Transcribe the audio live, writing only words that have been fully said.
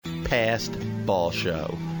Past Ball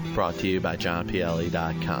Show, brought to you by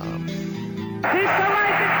JohnPLE.com. He's the right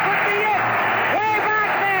to put the in. Way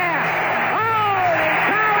back there. Holy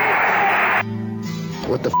cow.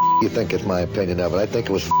 What the you think is my opinion of it? I think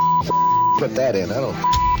it was put that in. I don't.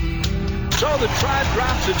 So the Tribe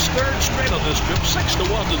drops its third straight on this trip, 6-1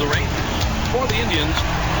 to the Rangers. For the Indians,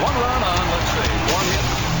 one run on, let's see, one hit.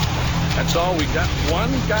 That's all we got.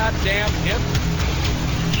 One goddamn hit.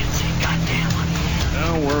 Can't say goddamn on here.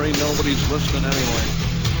 Don't worry, nobody's listening anyway.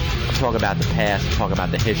 I'm talking about the past, I'm talking about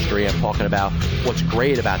the history, I'm talking about what's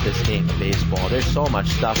great about this game of baseball. There's so much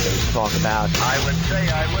stuff that we can talk about. I would say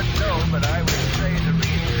I wouldn't know, but I would say the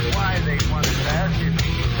reason why they won the past is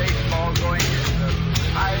baseball going into the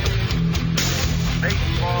highest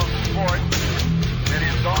baseball sport that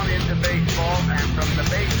has gone into baseball, and from the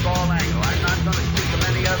baseball angle. I'm not going to speak of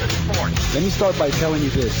any other sport. Let me start by telling you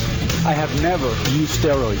this. I have never used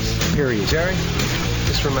steroids, period. Jerry,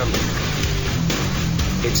 just remember,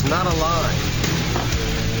 it's not a lie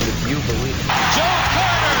if you believe it. Joe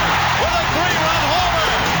Carter with a 3-run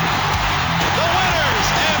homer. The winners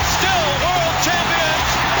and still world champions,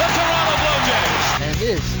 the Toronto Blue Jays. And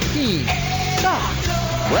this team sucks.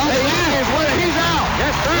 Well, he's out.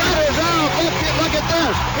 Yes, Fred is out. Look at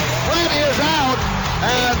this. Fred is out.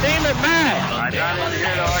 Damon Mack. I'm not in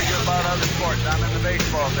here to argue about other sports. I'm in the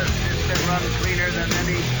baseball business. It's been run cleaner than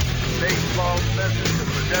any baseball business that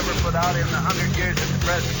was ever put out in the 100 years at the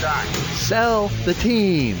present time. Sell the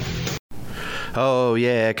team. Oh,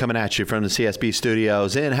 yeah, coming at you from the CSB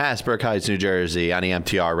studios in Hasbrook Heights, New Jersey on the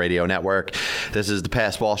MTR Radio Network. This is the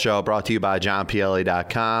Pass Ball Show brought to you by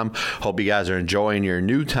JohnPLE.com. Hope you guys are enjoying your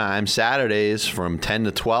new time, Saturdays from 10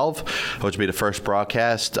 to 12, which will be the first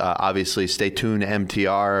broadcast. Obviously, stay tuned to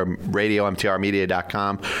MTR Radio,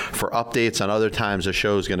 MTRmedia.com for updates on other times the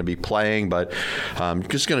show is going to be playing. But I'm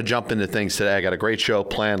just going to jump into things today. I got a great show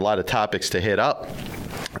planned, a lot of topics to hit up.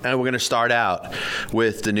 And we're going to start out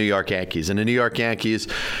with the New York Yankees. And the New York Yankees,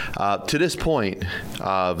 to this point,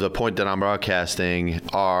 the point that I'm broadcasting,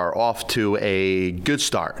 are off to a good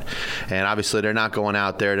start. And obviously, they're not going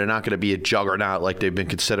out there. They're not going to be a juggernaut like they've been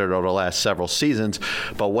considered over the last several seasons.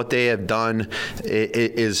 But what they have done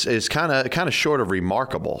is kind of short of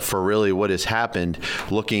remarkable for really what has happened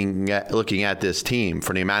looking at this team,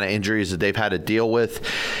 for the amount of injuries that they've had to deal with.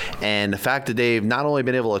 And the fact that they've not only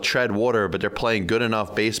been able to tread water, but they're playing good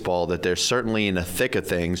enough baseball that they're certainly in the thick of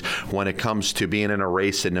things when it comes to being in a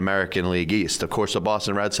race in the American League East. Of course, the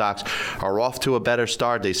Boston Red Sox are off to a better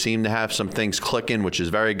start. They seem to have some things clicking, which is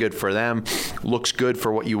very good for them. Looks good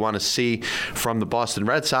for what you want to see from the Boston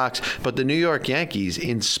Red Sox. But the New York Yankees,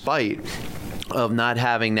 in spite of not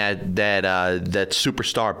having that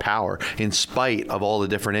superstar power, in spite of all the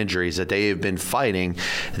different injuries that they have been fighting,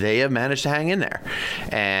 they have managed to hang in there.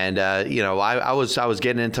 And I was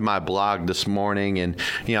getting into my blog this morning, and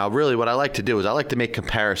really what I like to do is I like to make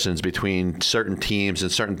comparisons between certain teams and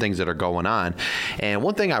certain things that are going on. And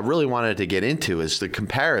one thing I really wanted to get into is the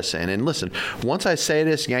comparison. And listen, once I say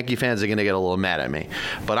this, Yankee fans are going to get a little mad at me,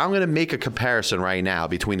 but I'm going to make a comparison right now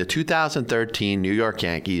between the 2013 New York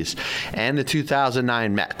Yankees and the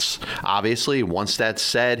 2009 Mets. Obviously, once that's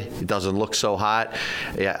said, it doesn't look so hot.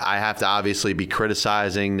 I have to obviously be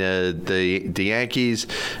criticizing the Yankees.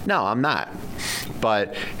 No, I'm not.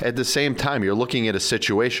 But at the same time, you're looking at a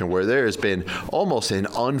situation where there has been almost an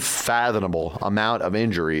unfathomable amount of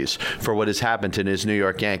injuries for what has happened to this New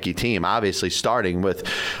York Yankee team. Obviously, starting with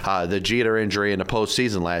the Jeter injury in the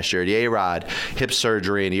postseason last year, the A-Rod hip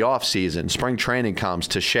surgery in the offseason, spring training comes,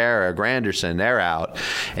 Teixeira, Granderson, they're out.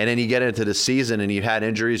 And then you get into the season and you've had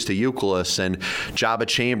injuries to Youkilis and Jabba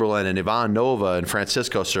Chamberlain and Ivan Nova and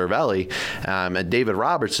Francisco Cervelli and David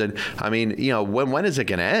Robertson. I mean, when is it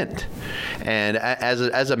going to end? And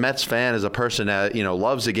as a Mets fan, as a person that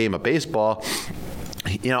loves the game of baseball,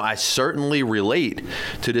 I certainly relate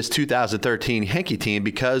to this 2013 Yankee team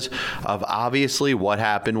because of obviously what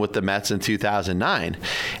happened with the Mets in 2009.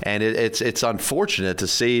 And it's unfortunate to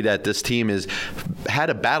see that this team has had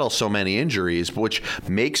to battle so many injuries, which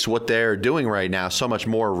makes what they're doing right now so much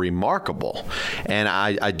more remarkable. And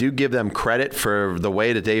I do give them credit for the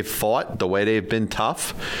way that they've fought, the way they've been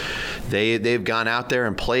tough. They've gone out there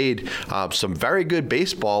and played some very good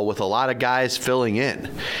baseball with a lot of guys filling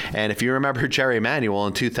in. And if you remember Jerry Manuel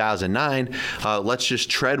in 2009, let's just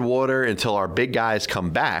tread water until our big guys come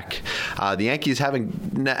back. The Yankees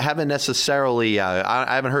haven't necessarily,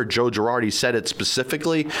 I haven't heard Joe Girardi said it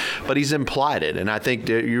specifically, but he's implied it. And I think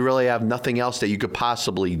that you really have nothing else that you could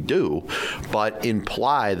possibly do but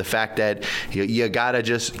imply the fact that you got to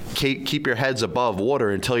just keep your heads above water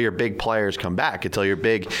until your big players come back, until your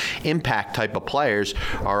big impact type of players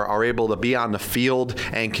are able to be on the field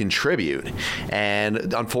and contribute.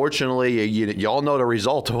 And unfortunately, you all know the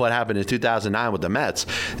result of what happened in 2009 with the Mets.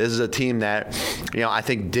 This is a team that, I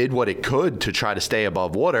think did what it could to try to stay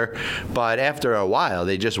above water, but after a while,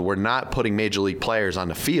 they just were not putting major league players on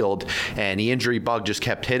the field, and the injury bug just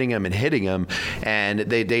kept hitting them, and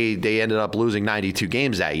they ended up losing 92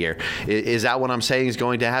 games that year. Is that what I'm saying is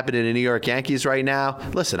going to happen in the New York Yankees right now?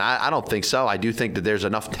 Listen, I don't think so. I do think that there's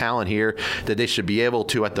enough talent here that they should be able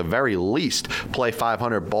to, at the very least, play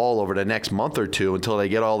 500 ball over the next month or two until they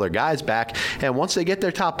get all their guys back. And once they get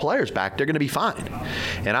their top players back, they're going to be fine.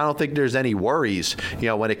 And I don't think there's any worries,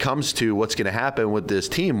 when it comes to what's going to happen with this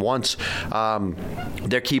team once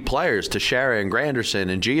their key players, Teixeira and Granderson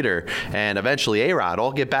and Jeter and eventually A-Rod,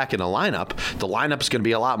 all get back in the lineup. The lineup's going to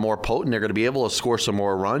be a lot more potent. They're going to be able to score some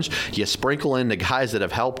more runs. You sprinkle in the guys that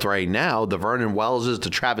have helped right now, the Vernon Welleses, the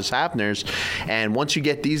Travis Hafners, and once you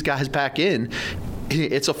get these guys back in,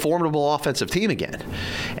 it's a formidable offensive team again.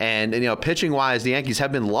 And pitching-wise, the Yankees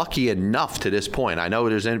have been lucky enough to this point. I know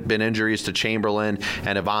there's been injuries to Chamberlain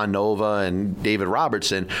and Ivan Nova and David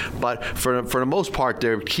Robertson, but for the most part,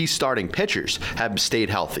 their key starting pitchers have stayed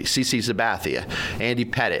healthy. CC Sabathia, Andy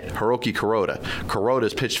Pettit, Hiroki Kuroda.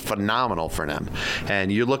 Kuroda's pitched phenomenal for them. And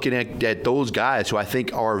you're looking at those guys who I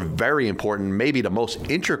think are very important, maybe the most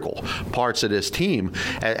integral parts of this team,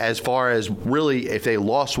 as far as really, if they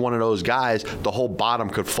lost one of those guys, the whole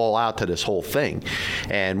bottom could fall out to this whole thing.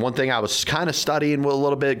 And one thing I was kind of studying a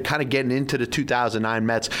little bit, kind of getting into the 2009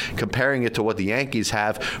 Mets, comparing it to what the Yankees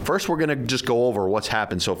have. First, we're going to just go over what's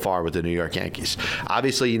happened so far with the New York Yankees.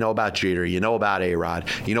 Obviously, you know about Jeter, you know about A-Rod,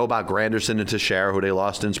 you know about Granderson and Teixeira, who they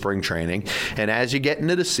lost in spring training. And as you get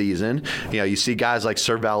into the season, you see guys like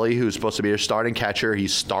Cervelli, who's supposed to be their starting catcher. He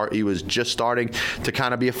was just starting to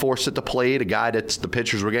kind of be a force at the plate, a guy that the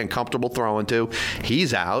pitchers were getting comfortable throwing to.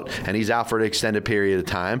 He's out, and he's out for an extended period of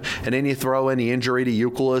time. And then you throw in the injury to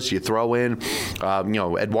Youkilis. You throw in,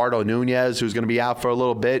 Eduardo Nunez, who's going to be out for a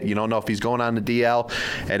little bit. You don't know if he's going on the DL.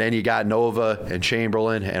 And then you got Nova and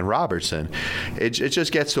Chamberlain and Robertson. It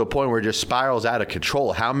just gets to a point where it just spirals out of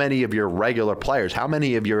control. How many of your regular players, how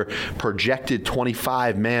many of your projected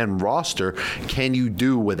 25-man roster can you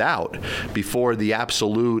do without before the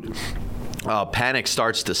absolute panic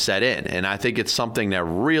starts to set in? And I think it's something that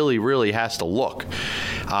really, really has to look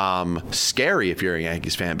scary if you're a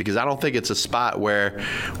Yankees fan, because I don't think it's a spot where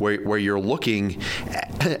you're looking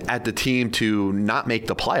at the team to not make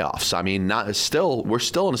the playoffs. I mean, we're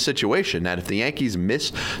still in a situation that if the Yankees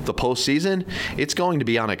miss the postseason, it's going to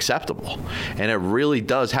be unacceptable, and it really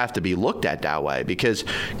does have to be looked at that way, because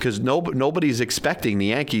nobody's expecting the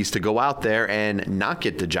Yankees to go out there and not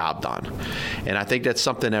get the job done. And I think that's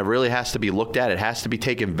something that really has to be looked at. It has to be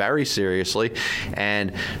taken very seriously.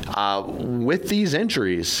 And with these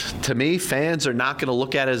injuries, to me, fans are not going to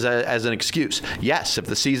look at it as an excuse. Yes, if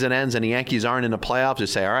the season ends and the Yankees aren't in the playoffs, they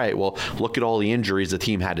say, all right, well, look at all the injuries the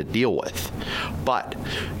team had to deal with. But,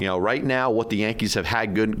 right now, what the Yankees have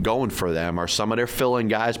had going for them are some of their fill-in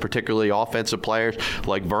guys, particularly offensive players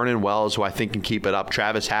like Vernon Wells, who I think can keep it up.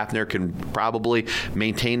 Travis Hafner can probably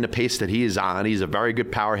maintain the pace that he is on. He's a very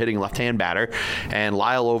good power-hitting left-hand batter. And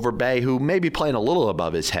Lyle Overbay, who may be playing a little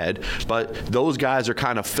above his head, but those guys are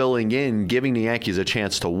kind of filling in, giving the Yankees a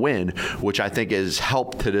chance to win, which I think has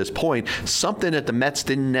helped to this point. Something that the Mets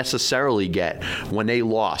didn't necessarily get when they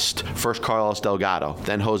lost first Carlos Delgado,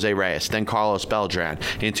 then Jose Reyes, then Carlos Beltran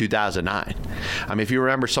in 2009. I mean, if you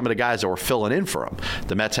remember some of the guys that were filling in for them,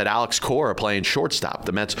 the Mets had Alex Cora playing shortstop.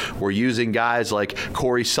 The Mets were using guys like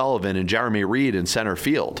Corey Sullivan and Jeremy Reed in center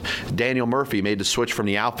field. Daniel Murphy made the switch from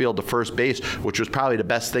the outfield to first base, which was probably the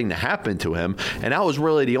best thing to happen to him. And that was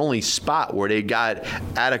really the only spot where they got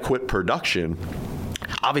adequate production.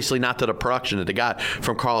 Obviously not to the production that they got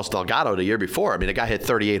from Carlos Delgado the year before. I mean, the guy hit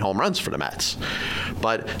 38 home runs for the Mets.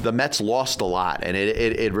 But the Mets lost a lot, and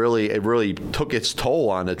it really took its toll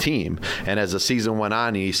on the team. And as the season went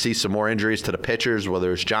on, you see some more injuries to the pitchers,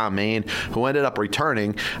 whether it's John Maine, who ended up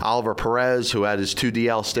returning, Oliver Perez, who had his 2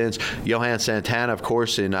 DL stints, Johan Santana, of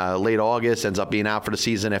course, in late August, ends up being out for the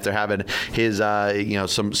season after having his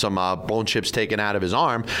some bone chips taken out of his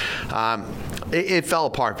arm. It fell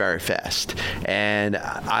apart very fast. And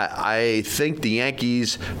I think the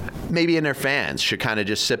Yankees maybe in their fans should kind of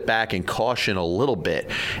just sit back and caution a little bit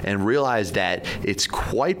and realize that it's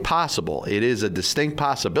quite possible, it is a distinct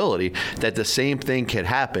possibility that the same thing could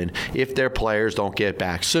happen if their players don't get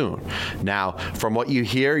back soon. Now, from what you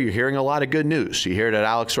hear, you're hearing a lot of good news. You hear that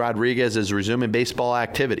Alex Rodriguez is resuming baseball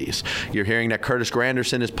activities. You're hearing that Curtis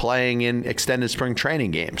Granderson is playing in extended spring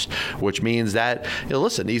training games, which means that,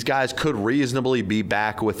 listen, these guys could reasonably be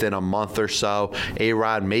back within a month or so.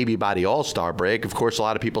 A-Rod maybe by the All-Star break. Of course, a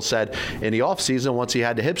lot of people said in the offseason, once he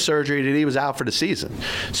had the hip surgery, that he was out for the season.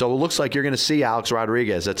 So it looks like you're going to see Alex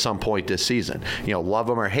Rodriguez at some point this season. Love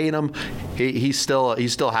him or hate him, he still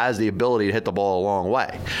has the ability to hit the ball a long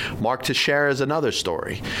way. Mark Teixeira is another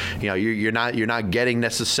story. You're not getting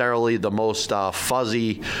necessarily the most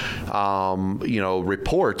fuzzy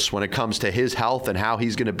reports when it comes to his health and how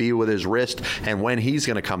he's going to be with his wrist and when he's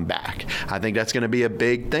going to come back. I think that's going to be a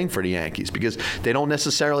big thing for the Yankees because they don't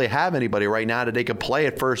necessarily have anybody right now that they can play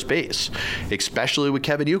at first base, especially with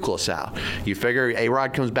Kevin Youkilis out. You figure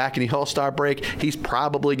A-Rod comes back in the All-Star break, he's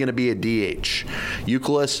probably going to be a DH.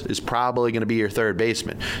 Youkilis is probably going to be your third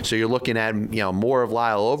baseman. So you're looking at more of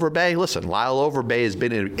Lyle Overbay. Listen, Lyle Overbay has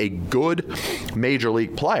been a good major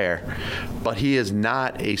league player, but he is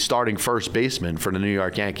not a starting first baseman for the New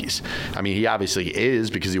York Yankees. I mean, he obviously is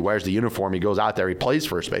because he wears the uniform, he goes out there, he plays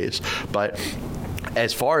first base, but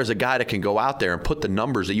as far as a guy that can go out there and put the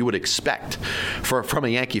numbers that you would expect from a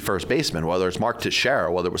Yankee first baseman, whether it's Mark Teixeira,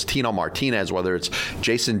 whether it was Tino Martinez, whether it's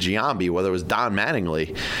Jason Giambi, whether it was Don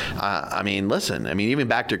Mattingly. Even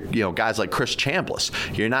back to guys like Chris Chambliss,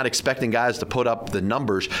 you're not expecting guys to put up the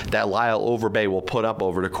numbers that Lyle Overbay will put up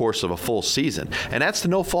over the course of a full season. And that's to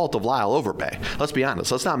no fault of Lyle Overbay. Let's be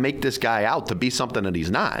honest. Let's not make this guy out to be something that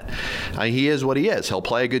he's not. He is what he is. He'll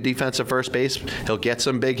play a good defensive first base. He'll get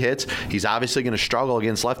some big hits. He's obviously going to struggle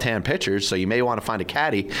against left-hand pitchers, so you may want to find a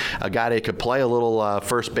caddy, a guy that could play a little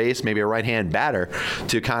first base, maybe a right-hand batter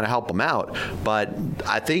to kind of help him out. But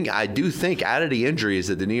I do think out of the injuries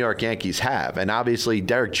that the New York Yankees have, and obviously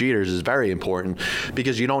Derek Jeter is very important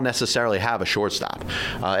because you don't necessarily have a shortstop.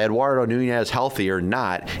 Eduardo Nunez, healthy or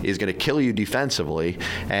not, is going to kill you defensively,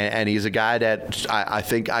 and he's a guy that I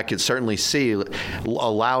think I could certainly see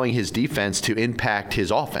allowing his defense to impact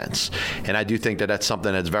his offense. And I do think that that's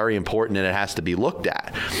something that's very important and it has to be looked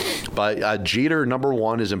at. But Jeter, number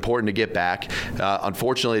one, is important to get back.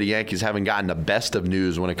 Unfortunately, the Yankees haven't gotten the best of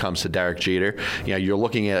news when it comes to Derek Jeter. You're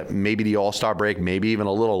looking at maybe the All-Star break, maybe even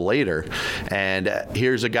a little later. And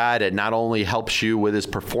here's a guy that not only helps you with his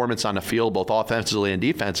performance on the field, both offensively and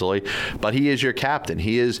defensively, but he is your captain.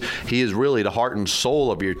 He is really the heart and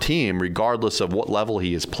soul of your team, regardless of what level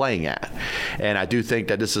he is playing at. And I do think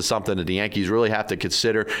that this is something that the Yankees really have to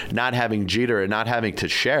consider, not having Jeter and not having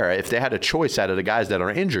Teixeira. If they had a choice out of the guys that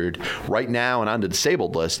are injured right now and on the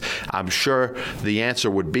disabled list, I'm sure the answer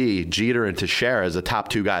would be Jeter and Teixeira as the top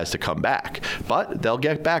two guys to come back. But they'll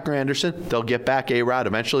get back Granderson, they'll get back A-Rod,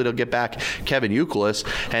 eventually they'll get back Kevin Youkilis,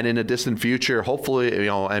 and in a distant future, hopefully,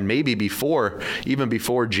 and maybe even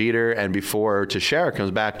before Jeter and before Teixeira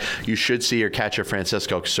comes back, you should see your catcher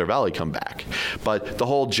Francisco Cervelli come back. But the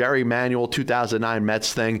whole Jerry Manuel 2009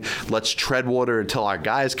 Mets thing, let's tread water until our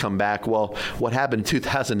guys come back. Well, what happened in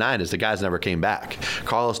 2009 is the guys never came back.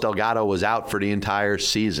 Carlos Delgado was out for the entire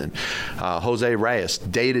season. Jose Reyes,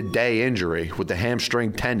 day-to-day injury with the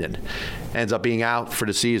hamstring tendon, ends up being out for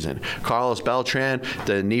the season. Carlos Beltran,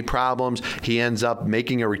 the knee problems, he ends up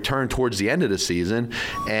making a return towards the end of the season,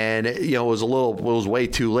 and it was way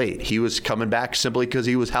too late. He was coming back simply because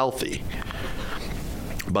he was healthy.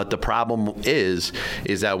 But the problem is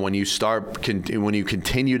that when you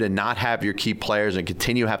continue to not have your key players and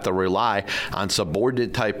continue to have to rely on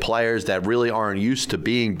subordinate type players that really aren't used to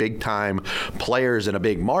being big time players in a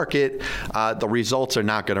big market, the results are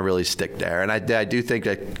not going to really stick there. And I do think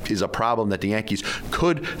that is a problem that the Yankees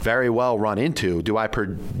could very well run into. Do I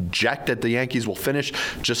project that the Yankees will finish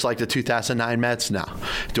just like the 2009 Mets? No.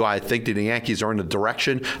 Do I think that the Yankees are in the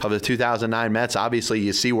direction of the 2009 Mets? Obviously,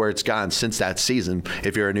 you see where it's gone since that season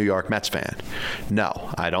if you're a New York Mets fan.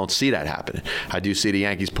 No, I don't see that happening. I do see the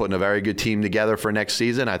Yankees putting a very good team together for next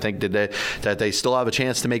season. I think that they still have a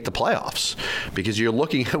chance to make the playoffs because you're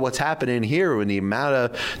looking at what's happening here and the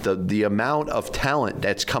amount of talent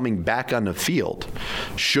that's coming back on the field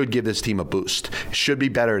should give this team a boost. It should be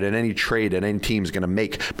better than any trade that any team's going to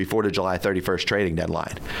make before the July 31st trading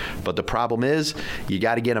deadline. But the problem is you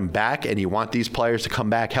got to get them back, and you want these players to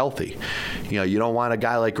come back healthy. You don't want a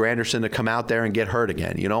guy like Granderson to come out there and get hurt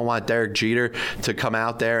again. You don't want Derek Jeter to come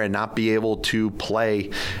out there and not be able to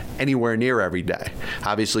play anywhere near every day.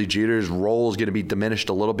 Obviously, Jeter's role is going to be diminished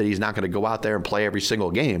a little bit. He's not going to go out there and play every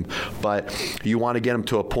single game, but you want to get him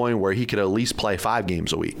to a point where he could at least play 5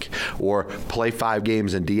 games a week or play 5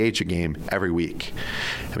 games and DH a game every week.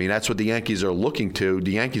 I mean, that's what the Yankees are looking to.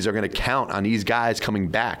 The Yankees are going to count on these guys coming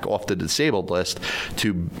back off the disabled list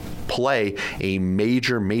to play a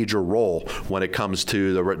major role when it comes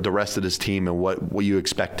to the rest of this team and what you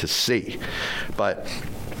expect to see. But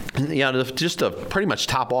just to pretty much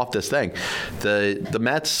top off this thing, the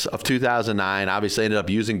Mets of 2009 obviously ended up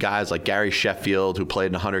using guys like Gary Sheffield, who played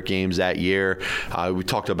in 100 games that year. We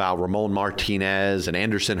talked about Ramon Martinez and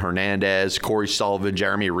Anderson Hernandez, Corey Sullivan,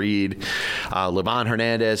 Jeremy Reed, Livan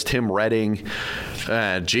Hernandez, Tim Redding.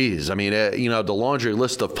 The laundry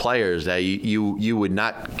list of players that you would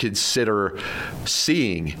not consider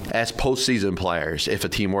seeing as postseason players if a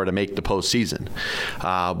team were to make the postseason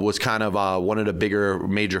was kind of one of the bigger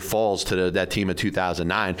major falls to that team in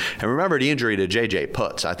 2009. And remember the injury to J.J.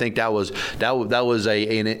 Putz. I think that was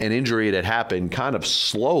an injury that happened kind of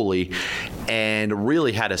slowly and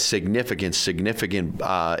really had a significant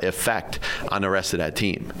effect on the rest of that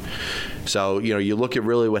team. So, you look at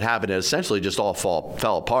really what happened, it essentially just all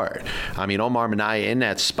fell apart. I mean, Omar Minaya in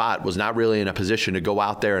that spot was not really in a position to go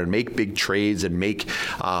out there and make big trades and make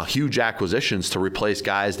huge acquisitions to replace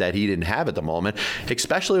guys that he didn't have at the moment,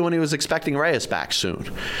 especially when he was expecting Reyes back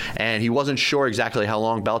soon. And he wasn't sure exactly how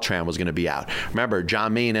long Beltran was going to be out. Remember,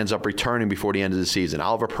 John Maine ends up returning before the end of the season.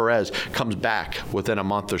 Oliver Perez comes back within a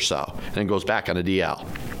month or so and then goes back on a DL.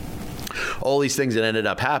 All these things that ended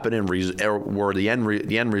up happening were the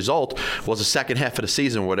end result was the second half of the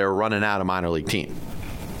season where they were running out a minor league team.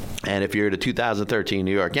 And if you're the 2013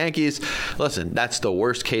 New York Yankees, listen, that's the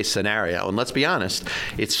worst case scenario. And let's be honest,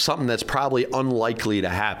 it's something that's probably unlikely to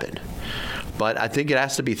happen. But I think it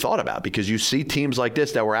has to be thought about because you see teams like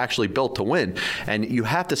this that were actually built to win. And you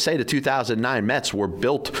have to say the 2009 Mets were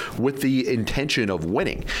built with the intention of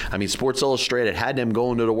winning. I mean, Sports Illustrated had them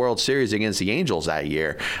going to the World Series against the Angels that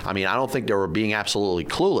year. I mean, I don't think they were being absolutely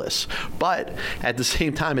clueless. But at the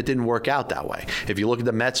same time, it didn't work out that way. If you look at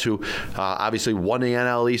the Mets, who obviously won the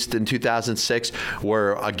NL East in 2006,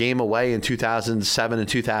 were a game away in 2007 and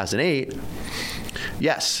 2008,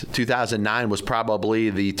 yes, 2009 was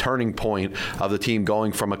probably the turning point of the team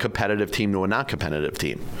going from a competitive team to a non-competitive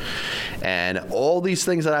team. And all these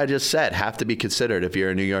things that I just said have to be considered if you're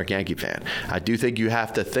a New York Yankee fan. I do think you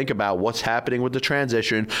have to think about what's happening with the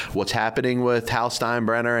transition, what's happening with Hal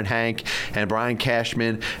Steinbrenner and Hank and Brian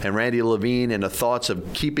Cashman and Randy Levine, and the thoughts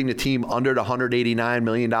of keeping the team under the $189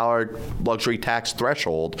 million luxury tax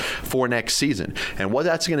threshold for next season. And what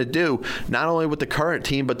that's going to do, not only with the current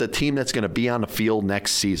team, but the team that's going to be on the field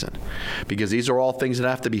next season. Because these are all things that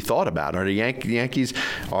have to be thought about. Are the Yankees,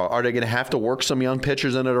 are they going to have to work some young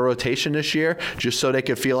pitchers into the rotation this year just so they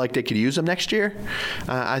could feel like they could use them next year?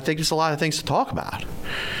 I think there's a lot of things to talk about.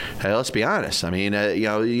 Hey, let's be honest. I mean, the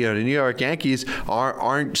New York Yankees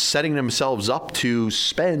aren't setting themselves up to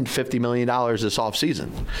spend $50 million this offseason.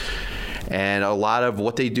 And a lot of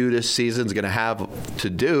what they do this season is going to have to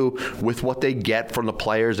do with what they get from the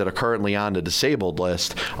players that are currently on the disabled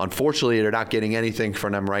list. Unfortunately, they're not getting anything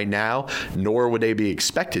from them right now, nor would they be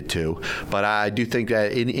expected to. But I do think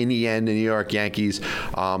that in the end, the New York Yankees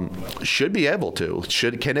should be able to.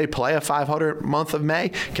 Can they play a 500 month of May?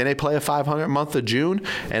 Can they play a 500 month of June?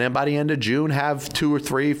 And then by the end of June, have 2 or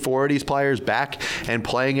 3, 4 of these players back and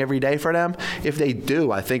playing every day for them? If they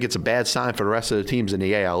do, I think it's a bad sign for the rest of the teams in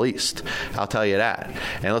the AL East. I'll tell you that.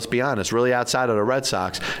 And let's be honest, really outside of the Red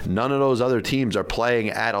Sox, none of those other teams are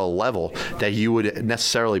playing at a level that you would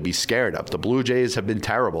necessarily be scared of. The Blue Jays have been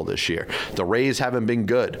terrible this year. The Rays haven't been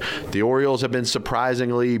good. The Orioles have been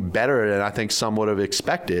surprisingly better than I think some would have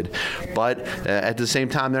expected. But at the same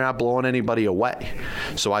time, they're not blowing anybody away.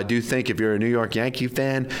 So I do think if you're a New York Yankee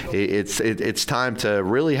fan, it's time to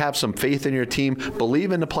really have some faith in your team,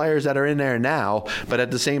 believe in the players that are in there now, but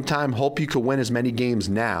at the same time, hope you can win as many games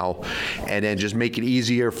now and then just make it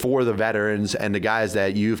easier for the veterans and the guys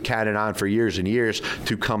that you've counted on for years and years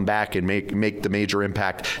to come back and make the major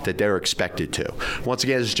impact that they're expected to. Once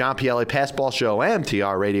again, this is John Pielli, Passball Show,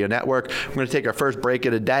 MTR Radio Network. We're going to take our first break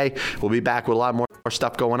of the day. We'll be back with a lot more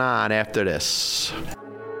stuff going on after this.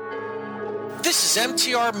 This is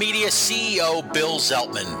MTR Media CEO Bill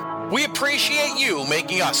Zeltman. We appreciate you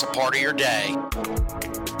making us a part of your day.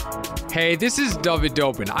 Hey, this is David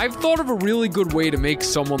Dobin. I've thought of a really good way to make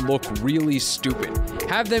someone look really stupid.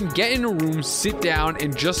 Have them get in a room, sit down,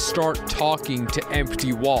 and just start talking to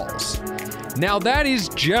empty walls. Now, that is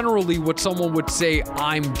generally what someone would say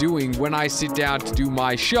I'm doing when I sit down to do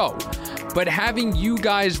my show. But having you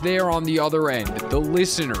guys there on the other end, the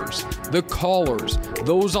listeners, the callers,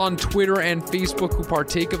 those on Twitter and Facebook who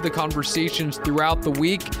partake of the conversations throughout the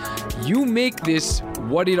week, you make this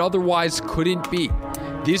what it otherwise couldn't be.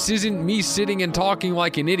 This isn't me sitting and talking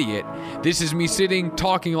like an idiot. This is me sitting,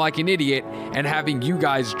 talking like an idiot, and having you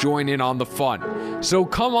guys join in on the fun. So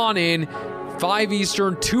come on in, 5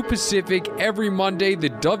 Eastern, 2 Pacific, every Monday, the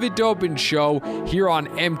David Dobin Show here on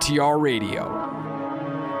MTR Radio.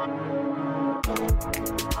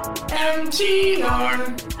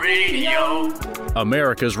 MTR Radio.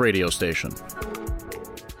 America's radio station.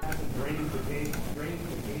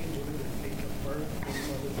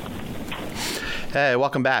 Hey,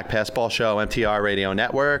 welcome back. Passball Show, MTR Radio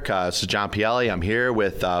Network. This is John Pielli. I'm here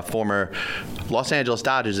with former Los Angeles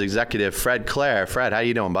Dodgers executive Fred Claire. Fred, how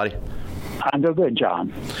you doing, buddy? I'm doing good,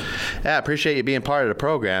 John. Yeah, I appreciate you being part of the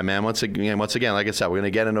program, man. Once again, like I said, we're going to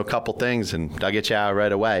get into a couple things, and I'll get you out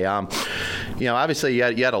right away. Obviously, you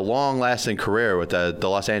had a long-lasting career with the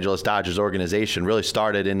Los Angeles Dodgers organization. Really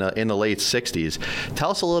started in the late '60s. Tell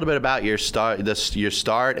us a little bit about your start,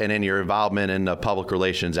 and then your involvement in the public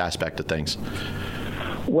relations aspect of things.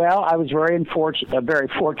 Well, I was very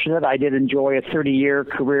fortunate. I did enjoy a 30-year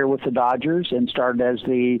career with the Dodgers and started as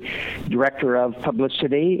the director of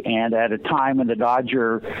publicity, and at a time when the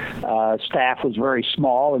Dodger staff was very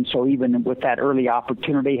small, and so even with that early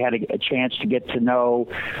opportunity, had a chance to get to know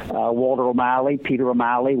Walter O'Malley, Peter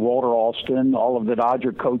O'Malley, Walter Alston, all of the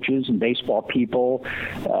Dodger coaches and baseball people,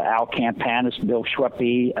 Al Campanis, Bill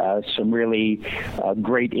Schweppe, some really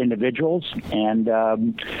great individuals, and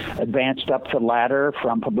advanced up the ladder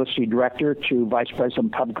from publicity director to vice president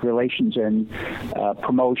of public relations and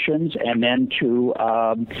promotions, and then to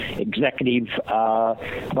executive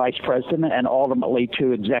vice president, and ultimately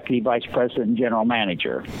to executive vice president and general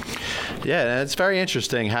manager. Yeah, it's very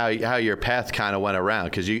interesting how your path kind of went around,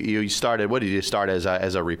 because you started. What did you start as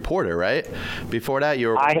a reporter, right? Before that, you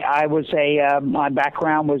were. I was my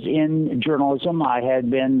background was in journalism. I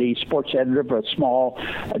had been the sports editor of a small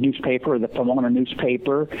newspaper, the Pomona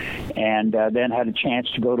newspaper, and then had a chance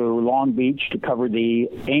to go to Long Beach to cover the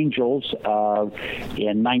Angels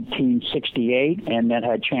in 1968, and then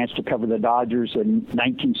had a chance to cover the Dodgers in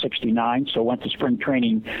 1969. So went to spring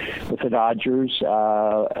training with the Dodgers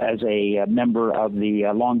as a member of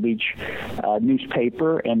the Long Beach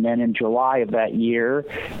newspaper, and then in July of that year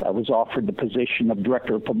was offered the position of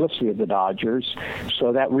director of publicity of the Dodgers.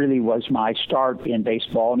 So that really was my start in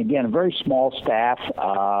baseball, and again, a very small staff,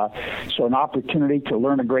 so an opportunity to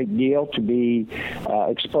learn a great deal, to be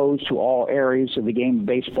exposed to all areas of the game of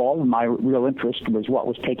baseball, and my real interest was what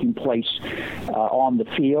was taking place on the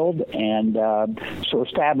field, and so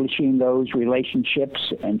establishing those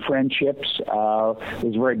relationships and friendships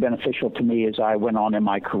was very beneficial to me as I went on in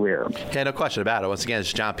my career. Yeah, no question about it. Once again,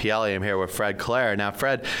 it's John Pielli. I'm here with Fred Claire. Now,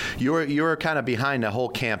 Fred, you were kind of behind the whole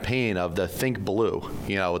campaign of the Think Blue,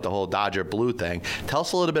 with the whole Dodger Blue thing. Tell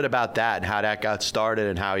us a little bit about that and how that got started,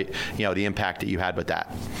 and how the impact that you had with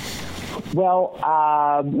that. Well,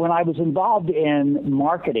 when I was involved in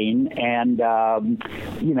marketing and,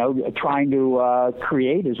 trying to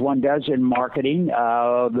create, as one does in marketing,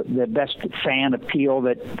 the best fan appeal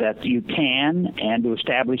that you can, and to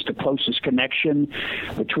establish the closest connection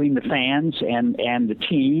between the fans and the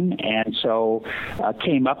team. And so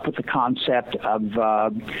came up with the concept of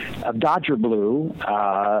Dodger Blue,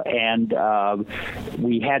 and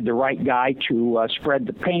we had the right guy to spread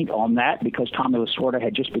the paint on that, because Tommy Lasorda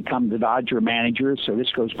had just become the Dodger manager, so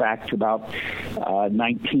this goes back to about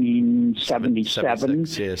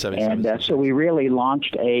 1977. And so we really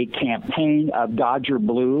launched a campaign of Dodger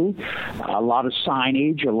Blue, a lot of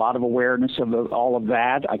signage, a lot of awareness of all of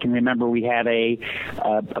that. I can remember we had a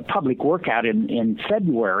public workout in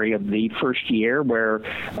February of the first year where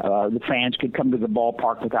the fans could come to the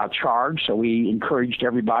ballpark without charge, so we encouraged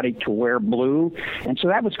everybody to wear blue. And so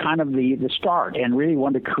that was kind of the start, and really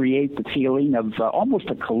wanted to create the feeling of almost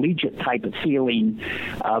a collegiate type of feeling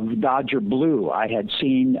of Dodger Blue. I had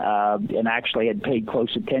seen and actually had paid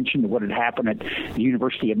close attention to what had happened at the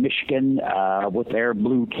University of Michigan with their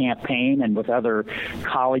blue campaign and with other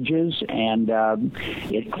colleges, and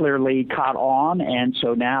it clearly caught on. And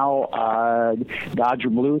so now Dodger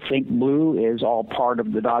Blue, Think Blue, is all part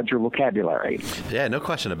of the Dodger vocabulary. Yeah, no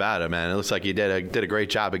question about it, man. It looks like you did a great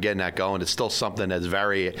job of getting that going. It's still something that's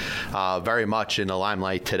very much in the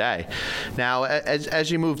limelight today. Now, as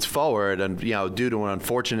you moved forward, forward, and due to an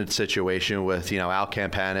unfortunate situation with Al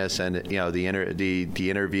Campanis and the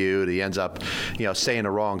interview, he ends up saying the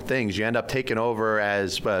wrong things. You end up taking over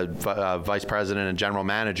as vice president and general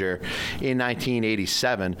manager in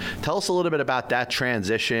 1987. Tell us a little bit about that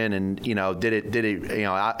transition, and did it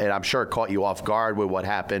and I'm sure it caught you off guard with what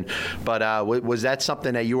happened, but was that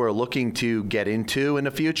something that you were looking to get into in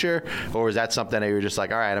the future, or was that something that you were just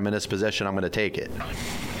like, all right, I'm in this position, I'm going to take it?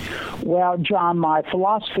 Well, John, my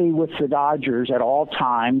philosophy with the Dodgers at all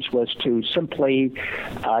times was to simply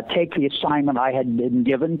take the assignment I had been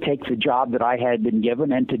given, take the job that I had been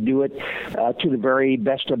given, and to do it to the very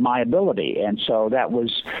best of my ability. And so that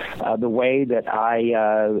was the way that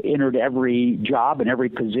I entered every job and every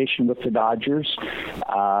position with the Dodgers.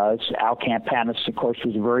 Al Campanis, of course,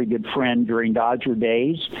 was a very good friend during Dodger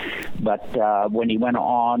days, but when he went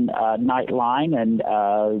on Nightline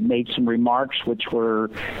and made some remarks which were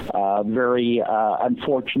very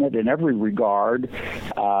unfortunate in every regard,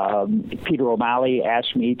 Peter O'Malley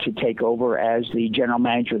asked me to take over as the general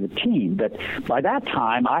manager of the team. But by that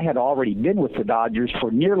time, I had already been with the Dodgers for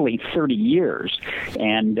nearly 30 years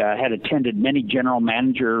and had attended many general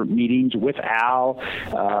manager meetings with Al,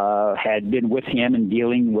 had been with him in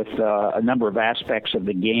dealing with a number of aspects of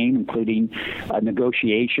the game, including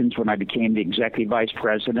negotiations when I became the executive vice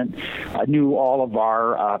president. I knew all of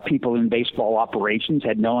our people in baseball operations,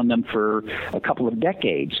 had known them for a couple of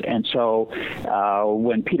decades. And so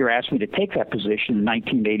when Peter asked me to take that position in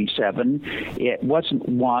 1987, it wasn't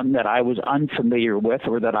one that I was unfamiliar with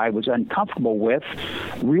or that I was uncomfortable with,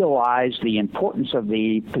 realized the importance of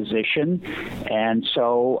the position, and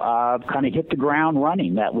so kind of hit the ground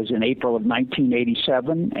running. That was in April of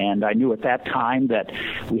 1987, and I knew at that time that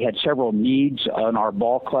we had several needs on our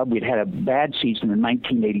ball club. We'd had a bad season in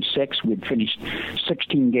 1986. We'd finished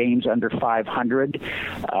 16 games under 500.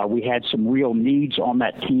 We had some real needs on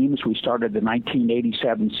that team as we started the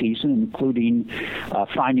 1987 season, including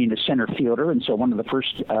finding a center fielder. And so one of the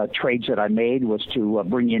first trades that I made was to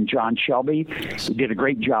bring in John Shelby, who did a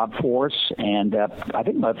great job for us. And I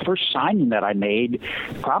think my first signing that I made,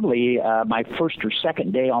 probably my first or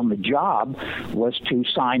second day on the job, was to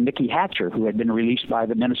sign Mickey Hatcher, who had been released by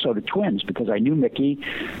the Minnesota Twins, because I knew Mickey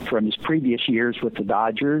from his previous years with the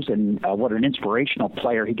Dodgers and what an inspirational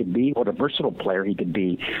player he could be, what a versatile player he could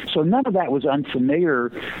be. So none of that was unfamiliar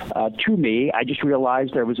to me. I just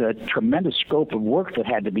realized there was a tremendous scope of work that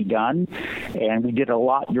had to be done, and we did a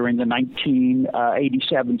lot during the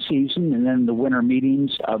 1987 season and then the winter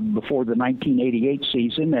meetings before the 1988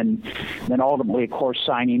 season, and then ultimately, of course,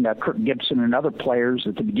 signing Kirk Gibson and other players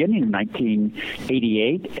at the beginning of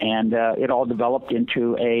 1988, and it all developed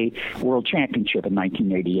into a world championship in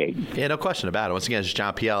 1988. Yeah, no question about it. Once again, it's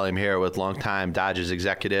John Pielli. I'm here with longtime Dodgers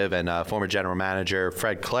executive and former general manager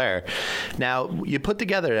Fred Claire. Now, you put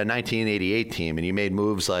together a 1988 team, and you made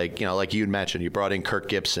moves like you'd mentioned. You brought in Kirk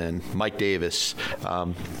Gibson, Mike Davis,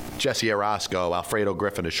 Jesse Orosco, Alfredo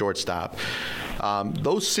Griffin, a shortstop.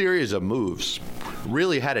 Those series of moves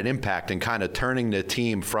really had an impact in kind of turning the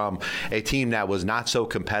team from a team that was not so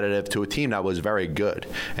competitive to a team that was very good.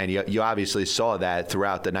 And you obviously saw that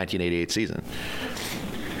throughout the 1988 season.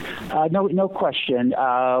 No question.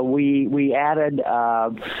 We added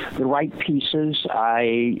the right pieces.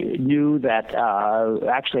 I knew that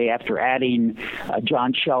actually after adding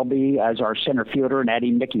John Shelby as our center fielder and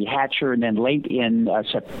adding Mickey Hatcher, and then late in the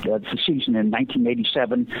season in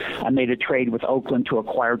 1987, I made a trade with Oakland to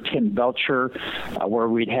acquire Tim Belcher, where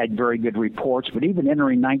we'd had very good reports. But even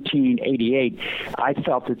entering 1988, I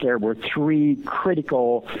felt that there were three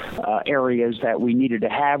critical areas that we needed to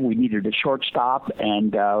have. We needed a shortstop,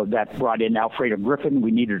 and that brought in Alfredo Griffin.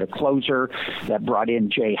 We needed a closer. That brought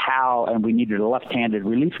in Jay Howe, and we needed a left-handed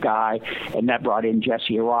relief guy, and that brought in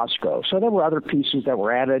Jesse Orosco. So there were other pieces that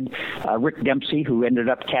were added. Rick Dempsey, who ended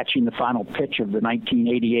up catching the final pitch of the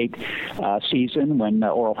 1988 season when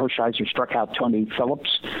Orel Hershiser struck out Tony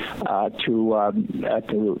Phillips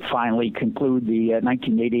to finally conclude the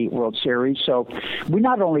 1988 World Series. So we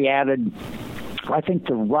not only added, I think,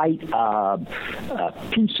 the right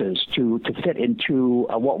pieces to fit into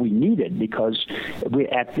what we needed, because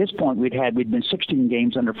at this point we'd been 16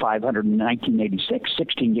 games under 500 in 1986,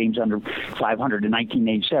 16 games under 500 in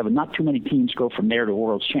 1987. Not too many teams go from there to a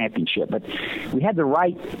World Championship, but we had the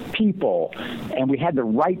right people, and we had the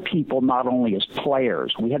right people not only as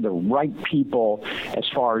players, we had the right people as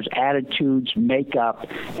far as attitudes, makeup,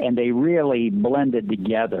 and they really blended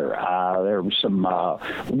together. There were some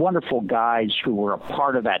wonderful guys who who were a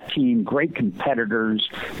part of that team, great competitors,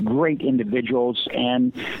 great individuals,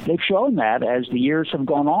 and they've shown that as the years have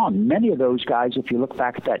gone on. Many of those guys, if you look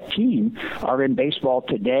back at that team, are in baseball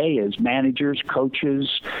today as managers, coaches,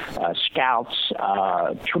 scouts,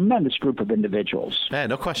 tremendous group of individuals. Yeah,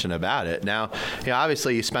 no question about it. Now,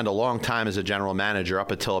 obviously you spend a long time as a general manager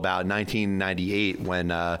up until about 1998 when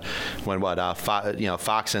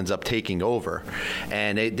Fox ends up taking over,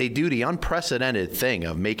 and they do the unprecedented thing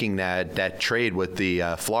of making that trade with the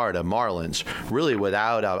Florida Marlins, really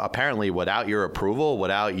apparently without your approval,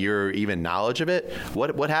 without your even knowledge of it.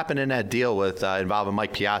 What happened in that deal with involving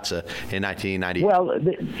Mike Piazza in 1998? Well,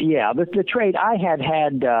 the trade I had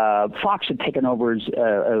Fox had taken over as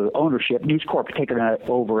ownership. News Corp had taken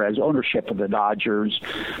over as ownership of the Dodgers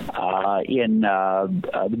in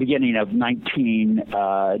the beginning of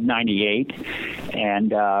 1998,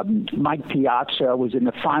 and Mike Piazza was in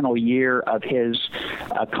the final year of his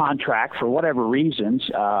contract. For whatever reasons,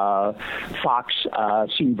 Fox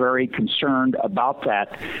seemed very concerned about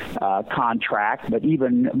that contract, but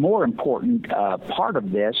even more important part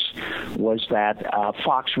of this was that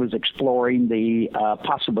Fox was exploring the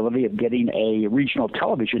possibility of getting a regional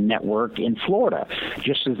television network in Florida,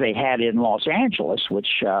 just as they had in Los Angeles,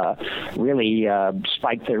 which really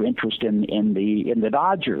spiked their interest in the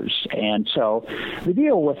Dodgers. And so the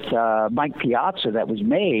deal with Mike Piazza that was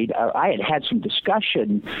made, I had some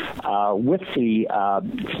discussion with the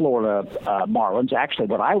Florida Marlins. Actually,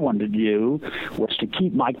 what I wanted to do was to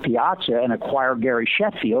keep Mike Piazza and acquire Gary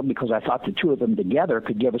Sheffield, because I thought the two of them together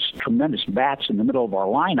could give us tremendous bats in the middle of our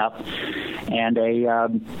lineup. And a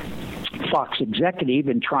Fox executive,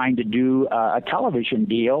 in trying to do a television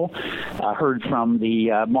deal, heard from the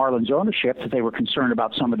Marlins ownership that they were concerned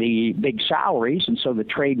about some of the big salaries, and so the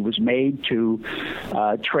trade was made to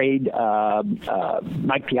trade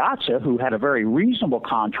Mike Piazza, who had a very reasonable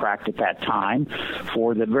contract at that time,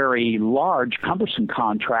 for the very large, cumbersome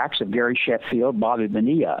contracts of Gary Sheffield, Bobby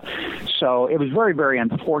Bonilla. So it was very, very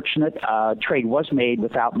unfortunate. Trade was made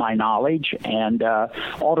without my knowledge, and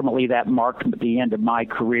ultimately that marked the end of my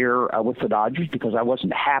career with the Dodgers, because I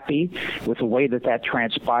wasn't happy with the way that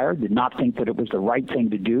transpired, did not think that it was the right thing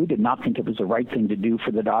to do, did not think it was the right thing to do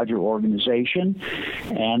for the Dodger organization.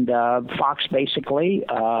 And Fox basically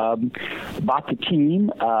bought the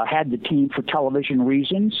team, had the team for television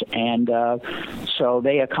reasons, and so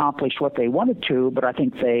they accomplished what they wanted to, but I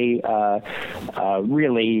think they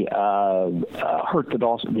really hurt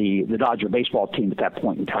the Dodger baseball team at that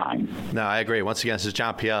point in time. No, I agree. Once again, this is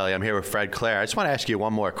John Pielli. I'm here with Fred Claire. I just want to ask you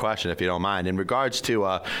one more question, if you don't mind. In regards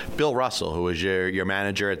to Bill Russell, who was your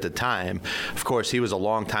manager at the time, of course, he was a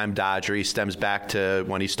longtime Dodger. He stems back to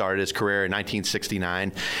when he started his career in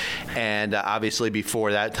 1969. And obviously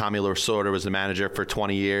before that, Tommy Lasorda was the manager for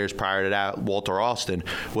 20 years. Prior to that, Walter Alston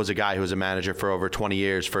was a guy who was a manager for over 20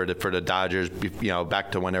 years for the Dodgers,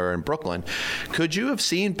 back to when they were in Brooklyn. Could you have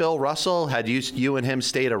seen Bill Russell, had you and him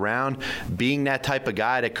stayed around, being that type of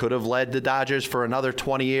guy that could have led the Dodgers for another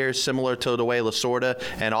 20 years, similar to the way Lasorda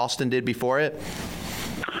and Alston did before it?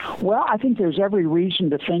 Well, I think there's every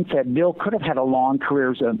reason to think that Bill could have had a long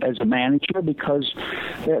career as a manager, because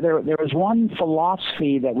there was one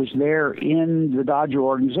philosophy that was there in the Dodger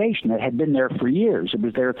organization that had been there for years. It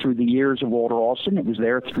was there through the years of Walter Alston. It was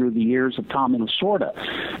there through the years of Tommy Lasorda.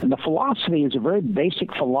 And the philosophy is a very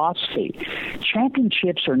basic philosophy.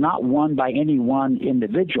 Championships are not won by any one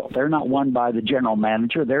individual. They're not won by the general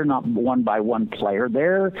manager. They're not won by one player.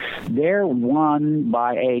 They're won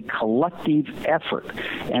by a collective effort.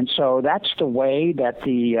 And so that's the way that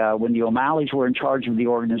when the O'Malleys were in charge of the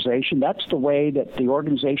organization, that's the way that the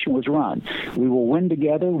organization was run. We will win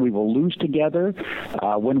together. We will lose together.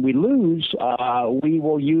 When we lose, we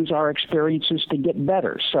will use our experiences to get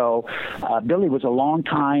better. So Billy was a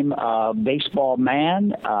long-time baseball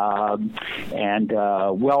man and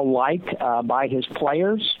well-liked by his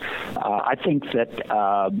players. I think that,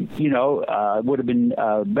 it would have been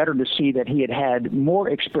better to see that he had more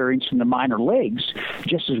experience in the minor leagues,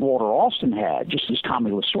 just as Walter Alston had, just as Tommy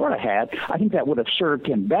Lasorda had. I think that would have served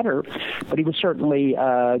him better, but he was certainly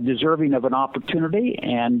deserving of an opportunity,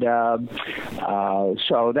 and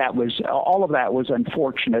so that was all of that was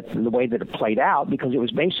unfortunate the way that it played out, because it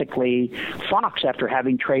was basically Fox, after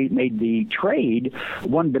having made the trade,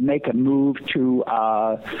 wanted to make a move to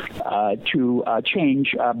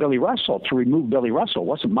change Billy Russell Russell, to remove Billy Russell. It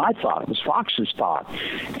wasn't my thought. It was Fox's thought.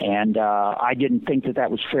 And I didn't think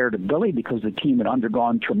that was fair to Billy because the team had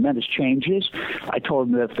undergone tremendous changes. I told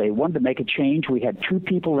them that if they wanted to make a change, we had two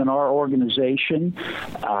people in our organization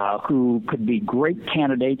who could be great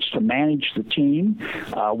candidates to manage the team.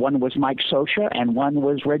 One was Mike Scioscia and one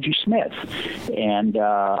was Reggie Smith. And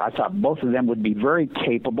I thought both of them would be very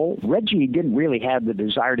capable. Reggie didn't really have the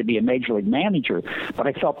desire to be a major league manager, but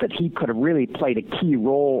I felt that he could have really played a key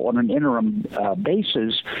role on an interim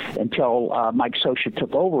basis until Mike Scioscia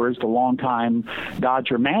took over as the longtime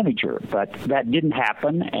Dodger manager. But that didn't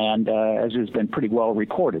happen, and as has been pretty well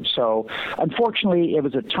recorded. So unfortunately, it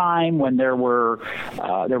was a time when there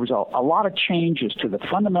was a lot of changes to the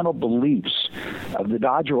fundamental beliefs of the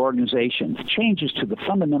Dodger organization, changes to the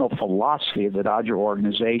fundamental philosophy of the Dodger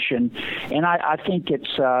organization, and I think it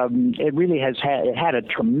really has had a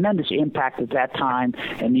tremendous impact at that time,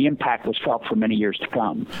 and the impact was felt for many years to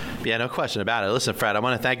come. Yeah, no question about it. Listen, Fred, I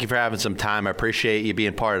want to thank you for having some time. I appreciate you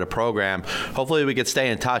being part of the program. Hopefully we could stay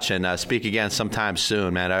in touch and speak again sometime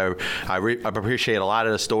soon, man. I appreciate a lot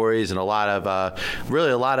of the stories and a lot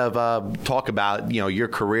of talk about your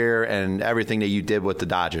career and everything that you did with the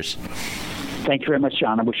Dodgers. Thank you very much,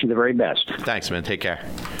 John. I wish you the very best. Thanks, man. Take care.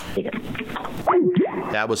 Take care.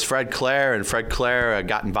 That was Fred Claire, and Fred Claire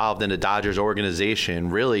got involved in the Dodgers organization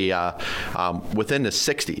really within the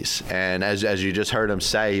 60s. And as you just heard him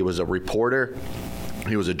say, he was a reporter,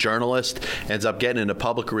 he was a journalist, ends up getting into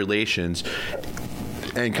public relations,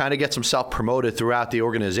 and kind of gets himself promoted throughout the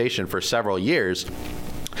organization for several years.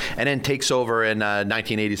 And then takes over in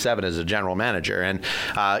 1987 as a general manager. And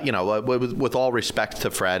with all respect to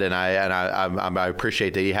Fred, and I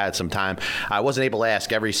appreciate that he had some time, I wasn't able to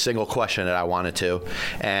ask every single question that I wanted to.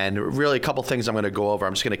 And really, a couple things I'm going to go over.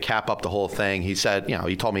 I'm just going to cap up the whole thing. He said,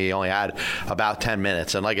 he told me he only had about 10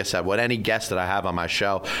 minutes. And like I said, with any guest that I have on my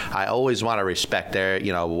show, I always want to respect their,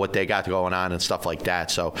 what they got going on and stuff like that.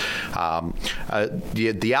 So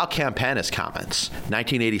the Al Campanis comments,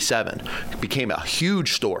 1987, became a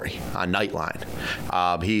huge story on Nightline.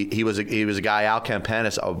 He was a guy, Al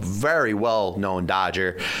Campanis, a very well-known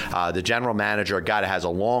Dodger, the general manager, a guy that has a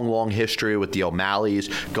long history with the O'Malleys,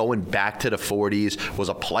 going back to the 40s, was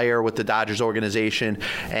a player with the Dodgers organization,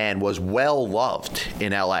 and was well-loved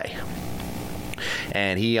in L.A.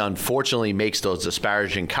 And he unfortunately makes those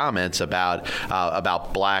disparaging comments about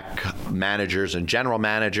black managers and general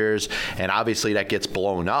managers, and obviously that gets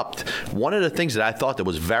blown up. One of the things that I thought that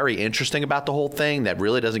was very interesting about the whole thing that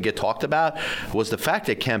really doesn't get talked about was the fact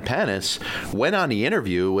that Campanis went on the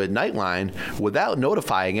interview with Nightline without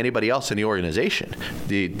notifying anybody else in the organization.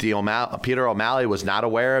 Peter O'Malley was not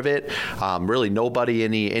aware of it. Really, nobody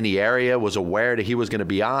in the area was aware that he was going to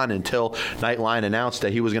be on until Nightline announced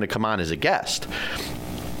that he was going to come on as a guest.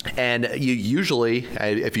 And you usually,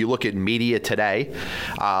 if you look at media today,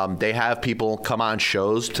 they have people come on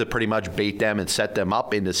shows to pretty much bait them and set them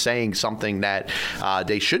up into saying something that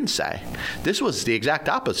they shouldn't say. This was the exact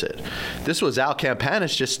opposite. This was Al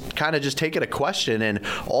Campanis just taking a question and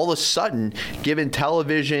all of a sudden giving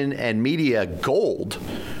television and media gold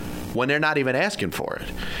when they're not even asking for it.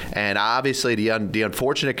 And obviously the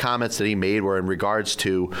unfortunate comments that he made were in regards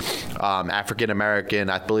to African-American.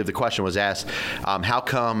 I believe the question was asked, how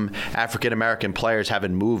come African-American players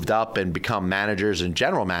haven't moved up and become managers and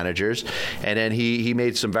general managers? And then he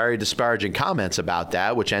made some very disparaging comments about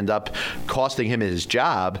that, which end up costing him his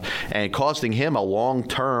job and costing him a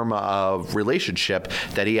long-term relationship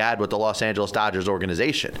that he had with the Los Angeles Dodgers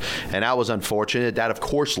organization. And that was unfortunate. That, of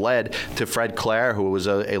course, led to Fred Claire, who was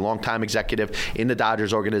a long-time executive in the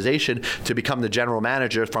Dodgers organization, to become the general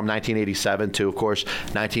manager from 1987 to, of course,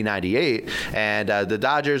 1998. And the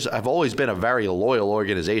Dodgers have always been a very loyal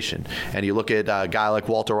organization. And you look at a guy like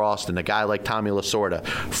Walter Austin, a guy like Tommy Lasorda,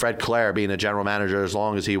 Fred Claire being a general manager as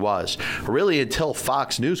long as he was, really until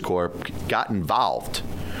Fox News Corp got involved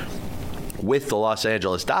with the Los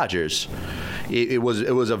Angeles Dodgers. It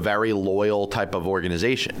was a very loyal type of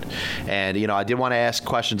organization. And, I did want to ask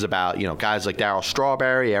questions about, guys like Darryl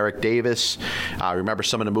Strawberry, Eric Davis. I remember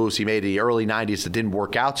some of the moves he made in the early 90s that didn't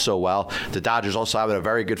work out so well. The Dodgers also have a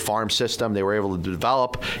very good farm system. They were able to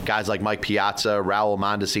develop guys like Mike Piazza, Raul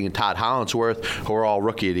Mondesi, and Todd Hollandsworth, who are all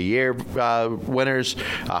Rookie of the Year winners.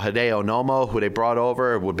 Hideo Nomo, who they brought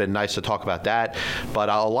over. It would have been nice to talk about that. But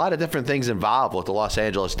a lot of different things involved with the Los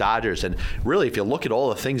Angeles Dodgers. And really, if you look at all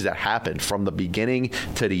the things that happened from the beginning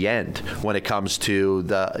to the end when it comes to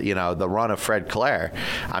the run of Fred Claire,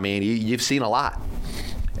 I mean, you've seen a lot.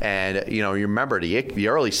 And, you remember the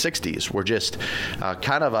early 60s were just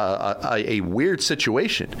kind of a weird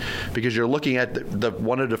situation, because you're looking at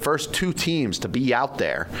one of the first two teams to be out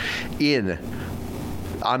there in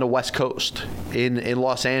on the West Coast in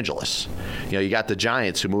Los Angeles. You got the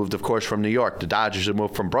Giants, who moved, of course, from New York. The Dodgers, who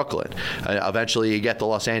moved from Brooklyn. Eventually, you get the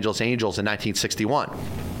Los Angeles Angels in 1961.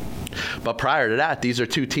 But prior to that, these are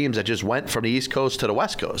two teams that just went from the East Coast to the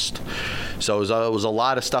West Coast. So it was a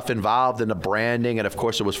lot of stuff involved in the branding, and of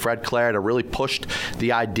course it was Fred Claire that really pushed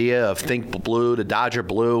the idea of Think Blue, the Dodger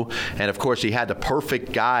Blue, and of course he had the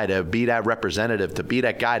perfect guy to be that representative, to be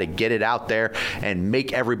that guy to get it out there and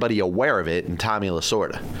make everybody aware of it, in Tommy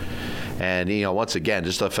Lasorda. And, once again,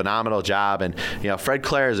 just a phenomenal job. And, Fred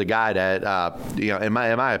Claire is a guy that, in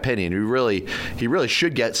my opinion, he really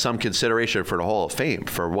should get some consideration for the Hall of Fame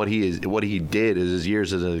for what he did as his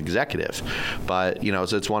years as an executive. But,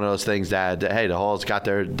 so it's one of those things that, hey, the Hall's got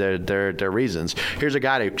their reasons. Here's a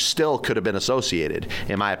guy that still could have been associated,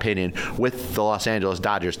 in my opinion, with the Los Angeles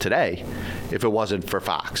Dodgers today if it wasn't for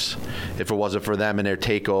Fox, if it wasn't for them and their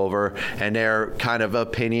takeover and their kind of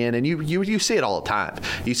opinion. And you see it all the time.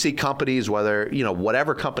 You see companies, whether,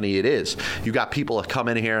 whatever company it is, you got people that come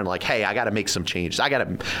in here and like, hey, I got to make some changes. I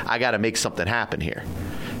got to make something happen here.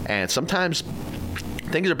 And sometimes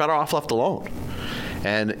things are better off left alone.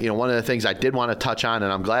 And, one of the things I did want to touch on,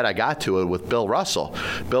 and I'm glad I got to it, with Bill Russell.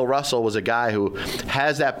 Bill Russell was a guy who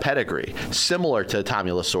has that pedigree, similar to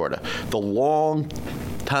Tommy Lasorda. The long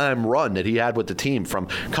time run that he had with the team, from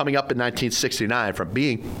coming up in 1969, from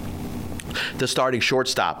being the starting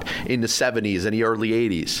shortstop in the 70s and the early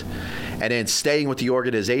 80s, and then staying with the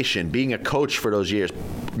organization, being a coach for those years,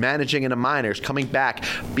 managing in the minors, coming back,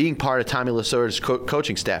 being part of Tommy Lasorda's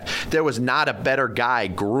coaching staff. There was not a better guy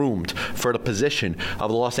groomed for the position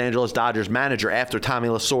of the Los Angeles Dodgers manager after Tommy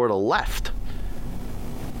Lasorda left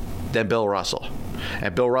than Bill Russell.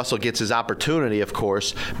 And Bill Russell gets his opportunity, of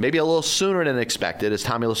course, maybe a little sooner than expected, as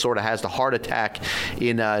Tommy Lasorda has the heart attack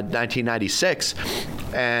in 1996.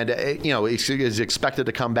 And, he's expected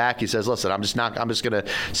to come back. He says, listen, I'm just going to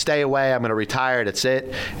stay away. I'm going to retire. That's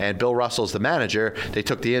it. And Bill Russell's the manager. They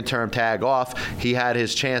took the interim tag off. He had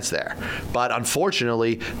his chance there. But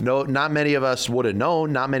unfortunately, not many of us would have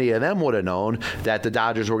known, not many of them would have known that the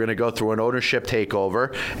Dodgers were going to go through an ownership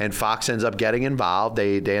takeover, and Fox ends up getting involved.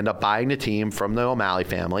 They end up buying the team from the O'Malley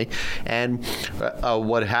family. And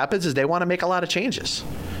what happens is they want to make a lot of changes.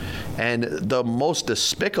 And the most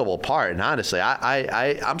despicable part, and honestly,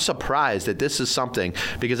 I'm surprised that this is something,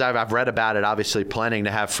 because I've read about it, obviously planning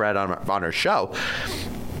to have Fred on our show.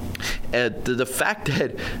 The fact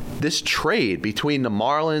that this trade between the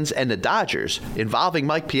Marlins and the Dodgers involving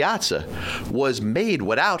Mike Piazza was made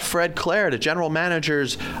without Fred Claire, the general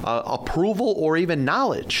manager's approval or even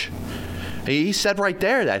knowledge. He said right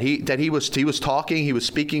there that he was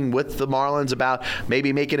speaking with the Marlins about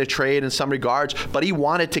maybe making a trade in some regards, but he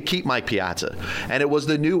wanted to keep Mike Piazza. And it was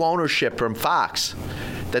the new ownership from Fox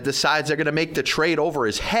that decides they're going to make the trade over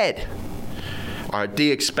his head. Do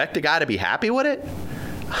you expect the guy to be happy with it?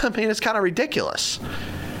 I mean, it's kind of ridiculous.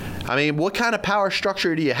 I mean, what kind of power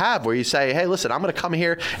structure do you have where you say, hey, listen, I'm going to come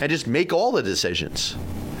here and just make all the decisions?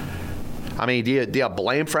 I mean, do you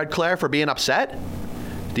blame Fred Claire for being upset?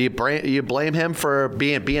 Do you blame him for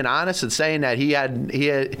being honest and saying that he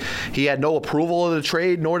had no approval of the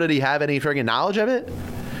trade, nor did he have any friggin' knowledge of it?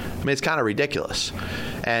 I mean, it's kind of ridiculous.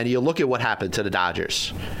 And you look at what happened to the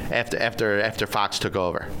Dodgers after Fox took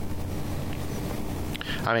over.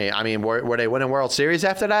 I mean, were they winning World Series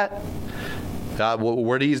after that?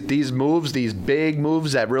 Were these moves, these big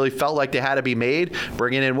moves that really felt like they had to be made,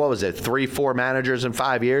 bringing in, 3-4 managers in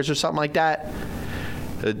 5 years or something like that?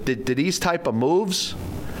 Did these type of moves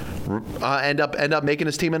end up making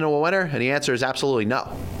his team into a winner? And the answer is absolutely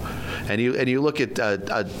no. And you look at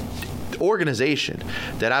a organization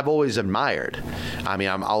that I've always admired. I mean,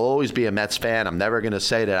 I'll always be a Mets fan. I'm never going to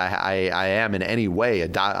say that I am in any way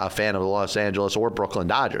a fan of the Los Angeles or Brooklyn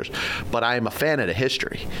Dodgers, but I am a fan of the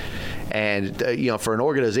history. And, for an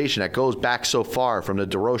organization that goes back so far, from the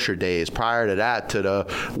DeRocher days, prior to that to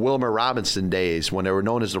the Wilmer Robinson days, when they were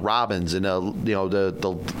known as the Robins in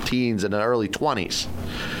the teens and the early 20s.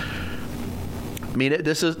 I mean,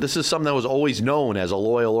 this is something that was always known as a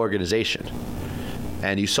loyal organization.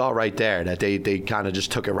 And you saw right there that they kind of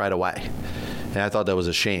just took it right away. And I thought that was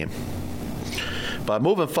a shame. But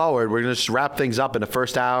moving forward, we're going to just wrap things up in the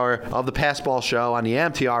first hour of the Passball Show on the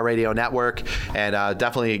MTR Radio Network. And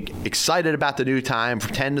definitely excited about the new time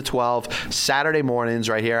from 10 to 12 Saturday mornings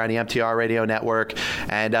right here on the MTR Radio Network.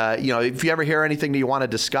 And, if you ever hear anything that you want to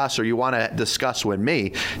discuss or you want to discuss with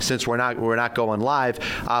me, since we're not going live,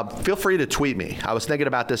 feel free to tweet me. I was thinking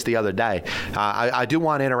about this the other day. I do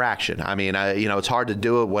want interaction. I mean, it's hard to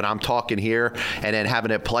do it when I'm talking here and then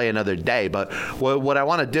having it play another day. But what I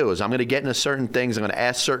want to do is I'm going to get into certain things. I'm I'm going to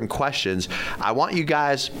ask certain questions. I want you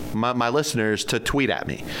guys, my listeners, to tweet at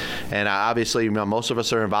me. And obviously, most of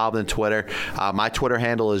us are involved in Twitter. My Twitter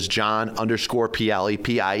handle is John_Pielli,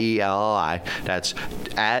 Pielli. That's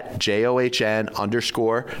at JOHN_Pielli.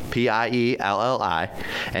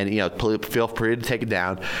 And, feel free to take it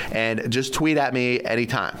down. And just tweet at me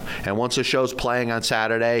anytime. And once the show's playing on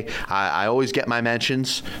Saturday, I always get my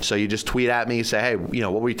mentions. So you just tweet at me, say, hey,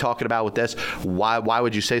 what were you talking about with this? Why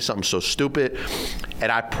would you say something so stupid?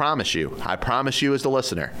 And I promise you as the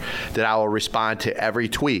listener, that I will respond to every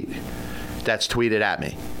tweet that's tweeted at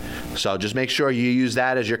me. So just make sure you use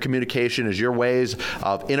that as your communication, as your ways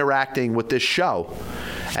of interacting with this show,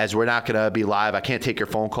 as we're not going to be live. I can't take your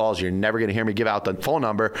phone calls. You're never going to hear me give out the phone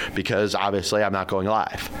number because obviously I'm not going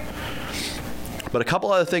live. But a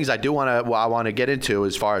couple other things I want to get into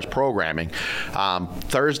as far as programming.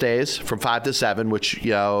 Thursdays from 5 to 7, which,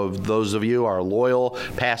 those of you who are loyal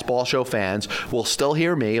Pass Ball Show fans will still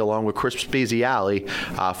hear me along with Chris Speziali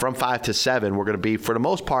from 5 to 7. We're going to be, for the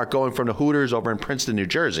most part, going from the Hooters over in Princeton, New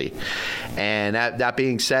Jersey. And that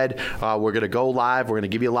being said, we're going to go live. We're going to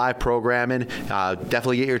give you live programming.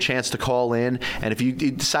 Definitely get your chance to call in. And if you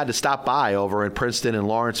decide to stop by over in Princeton and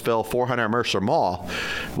Lawrenceville, 400 Mercer Mall,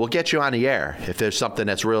 we'll get you on the air if there's something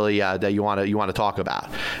that's really that you want to talk about.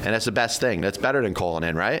 And that's the best thing. That's better than calling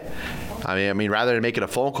in, right? I mean, rather than making a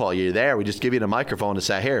phone call, you're there. We just give you the microphone and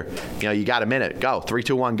say, here, you got a minute. Go. 3,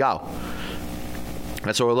 2, 1, go.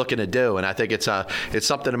 That's what we're looking to do, and I think it's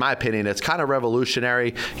something, in my opinion, that's kind of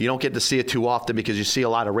revolutionary. You don't get to see it too often because you see a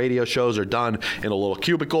lot of radio shows are done in a little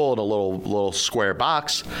cubicle, in a little square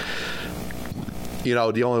box. The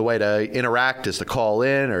only way to interact is to call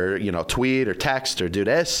in or, tweet or text or do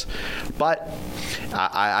this. But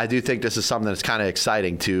I do think this is something that's kind of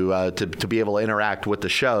exciting to be able to interact with the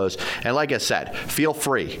shows. And like I said, feel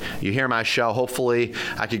free. You hear my show. Hopefully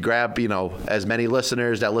I could grab, as many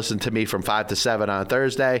listeners that listen to me from 5 to 7 on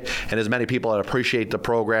Thursday, and as many people that appreciate the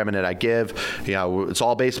programming that I give. It's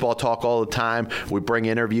all baseball talk all the time. We bring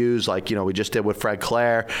interviews like, we just did with Fred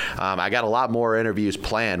Claire. I got a lot more interviews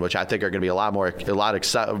planned, which I think are going to be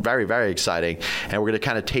very, very exciting, and we're going to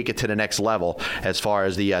kind of take it to the next level as far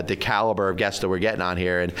as the caliber of guests that we're getting on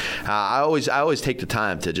here. And I always take the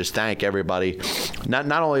time to just thank everybody,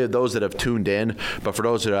 not only those that have tuned in, but for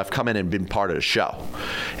those that have come in and been part of the show.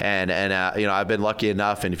 And I've been lucky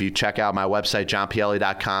enough, and if you check out my website,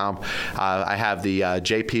 johnpielli.com, I have the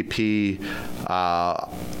JPP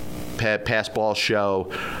Pass Ball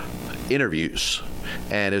Show interviews.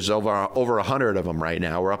 And there's over 100 of them right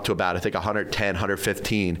now. We're up to about, I think, 110,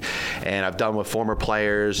 115. And I've done with former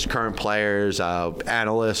players, current players,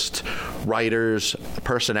 analysts, writers,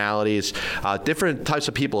 personalities, different types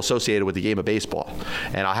of people associated with the game of baseball.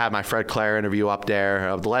 And I'll have my Fred Claire interview up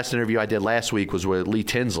there. The last interview I did last week was with Lee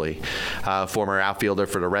Tinsley, former outfielder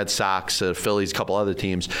for the Red Sox, Phillies, a couple other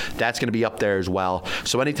teams. That's going to be up there as well.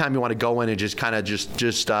 So anytime you want to go in and just kind of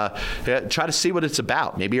just try to see what it's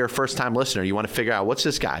about. Maybe you're a first-time listener. You want to figure out, what's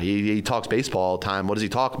this guy? He talks baseball all the time. What does he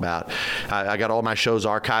talk about? I got all my shows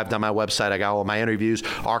archived on my website. I got all my interviews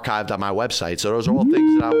archived on my website. So those are all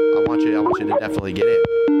things that I want you to definitely get in.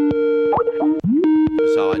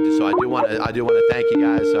 So I do want to thank you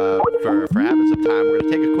guys for having some time. We're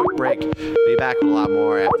going to take a quick break. Be back with a lot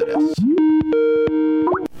more after this.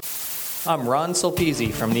 I'm Ron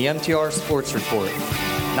Solpizzi from the MTR Sports Report.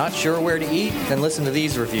 Not sure where to eat? Then listen to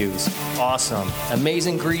these reviews. Awesome.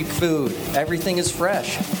 Amazing Greek food. Everything is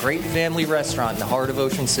fresh. Great family restaurant in the heart of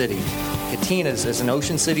Ocean City. Katina's is an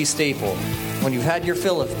Ocean City staple. When you've had your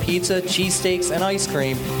fill of pizza, cheesesteaks, and ice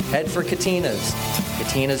cream, head for Katina's.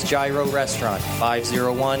 Katina's Gyro Restaurant,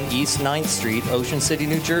 501 East 9th Street, Ocean City,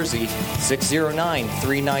 New Jersey,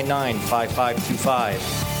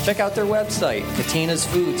 609-399-5525. Check out their website,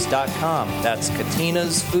 katinasfoods.com. That's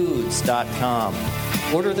katinasfoods.com.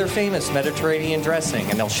 Order their famous Mediterranean dressing,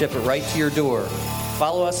 and they'll ship it right to your door.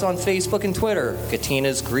 Follow us on Facebook and Twitter,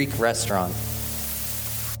 Katina's Greek Restaurant.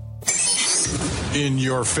 In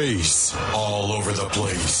your face, all over the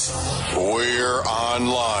place. We're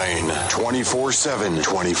online 24/7.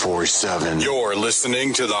 24/7. You're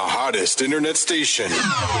listening to the hottest internet station.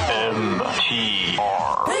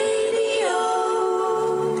 MTR Radio.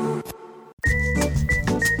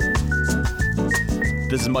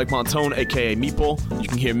 This is Mike Montone, a.k.a. Meatball. You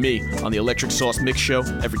can hear me on the Electric Sauce Mix Show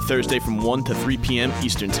every Thursday from 1 to 3 p.m.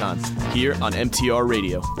 Eastern Time, here on MTR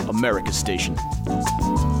Radio, America's station.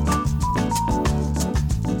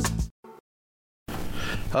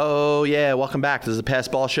 Oh, yeah. Welcome back. This is the Pass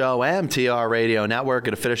Ball Show, MTR Radio Network.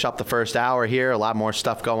 Going to finish up the first hour here. A lot more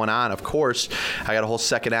stuff going on. Of course, I got a whole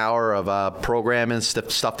second hour of programming,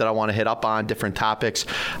 stuff that I want to hit up on, different topics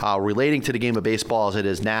relating to the game of baseball as it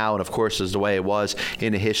is now, and, of course, as the way it was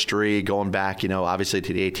in history, going back, obviously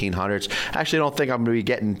to the 1800s. I actually don't think I'm going to be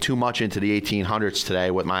getting too much into the 1800s today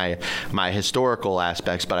with my historical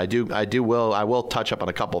aspects, but I will touch up on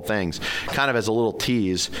a couple things. Kind of as a little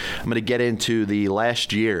tease, I'm going to get into the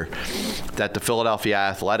last year that the Philadelphia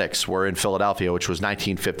Athletics were in Philadelphia, which was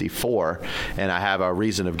 1954, and I have a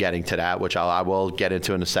reason of getting to that, which I will get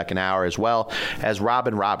into in the second hour, as well as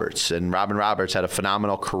Robin Roberts. And Robin Roberts had a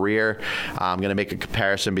phenomenal career. I'm going to make a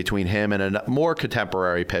comparison between him and a more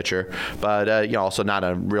contemporary pitcher, but also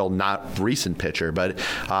not recent pitcher. But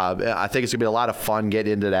I think it's going to be a lot of fun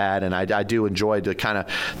getting into that, and I do enjoy the kind of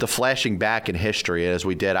the flashing back in history, as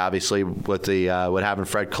we did obviously with with having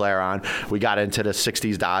Fred Clare on. We got into the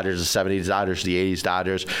 60s Dodgers, the 70s Dodgers, the 80s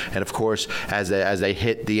Dodgers, and of course as they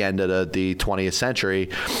hit the end of the 20th century,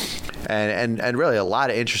 and really a lot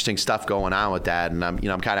of interesting stuff going on with that, and I'm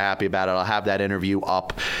kind of happy about it. I'll have that interview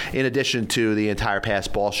up in addition to the entire Pass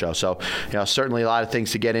Ball Show, so certainly a lot of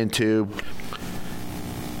things to get into.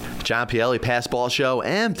 John Pielli, Pass Ball Show,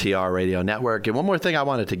 MTR Radio Network. And one more thing I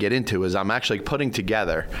wanted to get into is I'm actually putting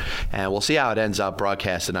together, and we'll see how it ends up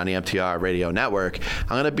broadcasting on the MTR Radio Network. I'm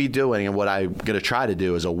going to be doing, and what I'm going to try to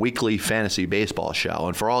do, is a weekly fantasy baseball show.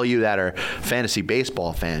 And for all you that are fantasy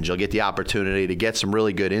baseball fans, you'll get the opportunity to get some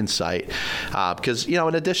really good insight. Because,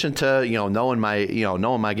 in addition to, knowing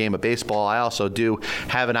my game of baseball, I also do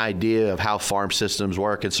have an idea of how farm systems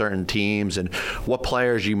work in certain teams and what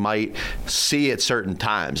players you might see at certain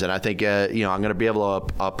times. And I think, I'm going to be able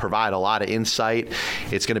to provide a lot of insight.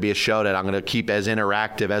 It's going to be a show that I'm going to keep as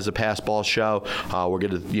interactive as a Pass Ball Show. We're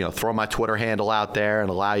going to, throw my Twitter handle out there and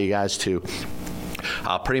allow you guys to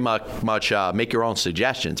pretty much make your own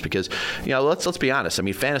suggestions, because let's be honest. I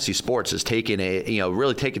mean, fantasy sports is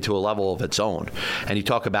really taken to a level of its own. And you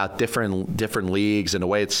talk about different leagues and the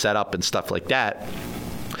way it's set up and stuff like that.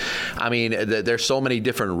 I mean, there's so many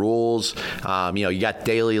different rules. You got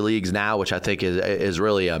daily leagues now, which I think is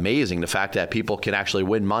really amazing. The fact that people can actually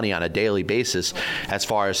win money on a daily basis, as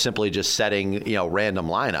far as simply just setting random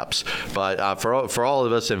lineups. But for all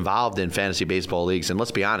of us involved in fantasy baseball leagues, and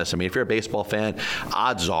let's be honest, I mean, if you're a baseball fan,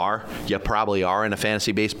 odds are you probably are in a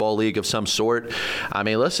fantasy baseball league of some sort. I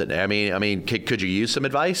mean, listen. I mean, could you use some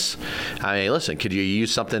advice? I mean, listen. Could you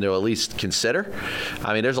use something to at least consider?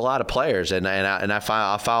 I mean, there's a lot of players, and I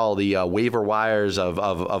follow the waiver wires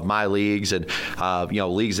of my leagues and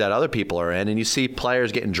leagues that other people are in, and you see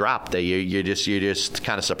players getting dropped that you're just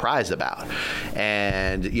kind of surprised about.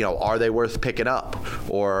 And are they worth picking up,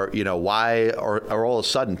 or why are all of a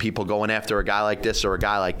sudden people going after a guy like this or a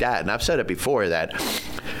guy like that? And I've said it before that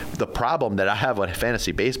the problem that I have with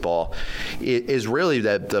fantasy baseball is really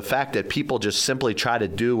that the fact that people just simply try to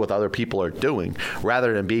do what other people are doing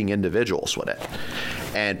rather than being individuals with it.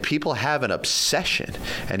 And people have an obsession,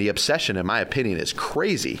 and the obsession, in my opinion, is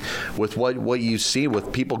crazy with what you see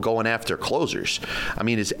with people going after closers. I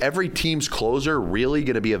mean, is every team's closer really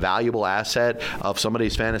going to be a valuable asset of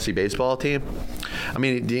somebody's fantasy baseball team? I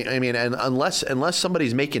mean, and unless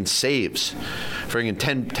somebody's making saves, friggin'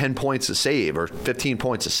 10 points a save or 15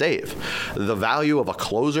 points a save, the value of a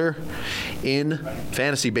closer in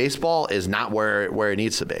fantasy baseball is not where it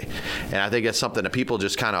needs to be. And I think that's something that people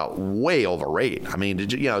just kind of way overrate. I mean,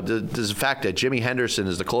 does the fact that Jimmy Henderson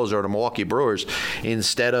is the closer of the Milwaukee Brewers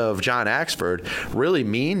instead of John Axford really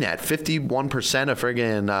mean that 51% of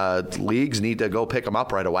friggin' leagues need to go pick him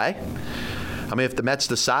up right away? I mean, if the Mets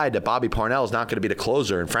decide that Bobby Parnell is not going to be the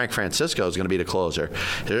closer and Frank Francisco is going to be the closer,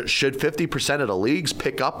 should 50% of the leagues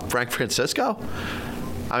pick up Frank Francisco?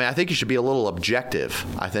 I mean, I think you should be a little objective,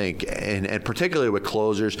 I think, and particularly with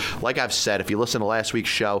closers. Like I've said, if you listen to last week's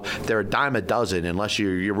show, they're a dime a dozen unless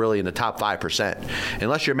you're really in the top 5%.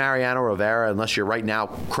 Unless you're Mariano Rivera, unless you're right now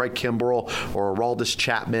Craig Kimbrell or Aroldis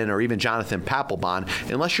Chapman or even Jonathan Papelbon,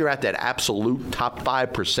 unless you're at that absolute top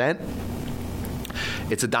 5%,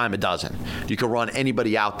 it's a dime a dozen. You can run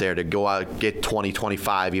anybody out there to go out, get 20,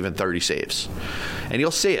 25, even 30 saves. And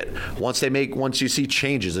you'll see it. Once you see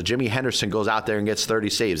changes, a Jimmy Henderson goes out there and gets 30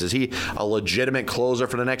 saves. Is he a legitimate closer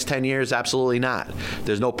for the next 10 years? Absolutely not.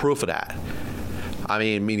 There's no proof of that. I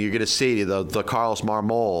mean, you're going to see the Carlos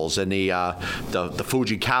Marmols and the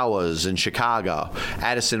Fujikawas in Chicago,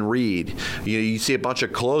 Addison Reed. You see a bunch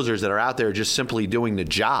of closers that are out there just simply doing the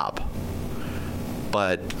job.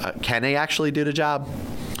 But can they actually do the job?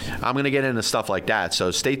 I'm going to get into stuff like that.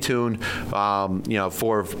 So stay tuned,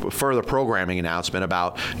 for further programming announcement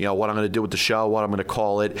about, what I'm going to do with the show, what I'm going to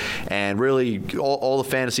call it, and really all the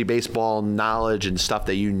fantasy baseball knowledge and stuff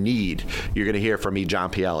that you need. You're going to hear from me,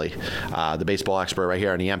 John Pielli, the baseball expert right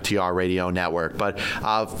here on the MTR Radio Network. But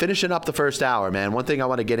finishing up the first hour, man, one thing I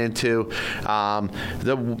want to get into,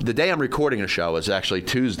 the day I'm recording the show is actually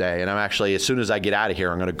Tuesday, and I'm actually, as soon as I get out of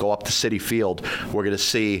here, I'm going to go up to Citi Field. We're going to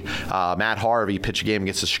see Matt Harvey pitch a game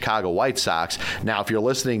against the Chicago White Sox. Now, if you're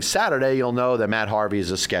listening Saturday, you'll know that Matt Harvey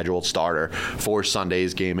is a scheduled starter for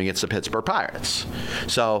Sunday's game against the Pittsburgh Pirates.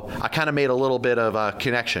 So I kind of made a little bit of a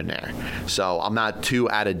connection there. So I'm not too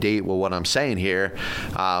out of date with what I'm saying here.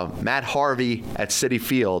 Matt Harvey at Citi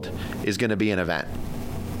Field is going to be an event.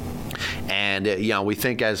 And, we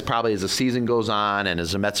think as the season goes on and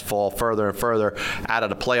as the Mets fall further and further out of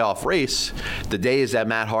the playoff race, the days that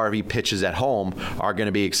Matt Harvey pitches at home are going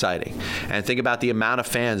to be exciting. And think about the amount of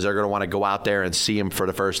fans that are going to want to go out there and see him for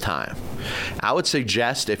the first time. I would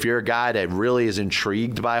suggest, if you're a guy that really is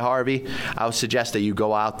intrigued by Harvey, I would suggest that you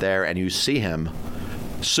go out there and you see him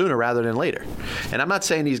sooner rather than later. And I'm not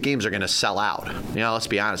saying these games are going to sell out. Let's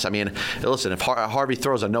be honest. I mean, listen, if Harvey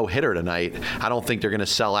throws a no-hitter tonight, I don't think they're going to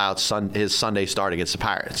sell out his Sunday start against the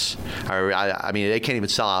Pirates. I mean, they can't even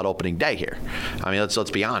sell out opening day here. I mean,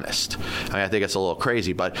 let's be honest. I think it's a little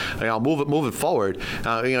crazy, but moving forward,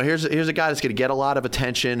 here's a guy that's going to get a lot of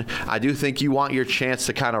attention. I do think you want your chance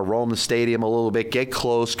to kind of roam the stadium a little bit, get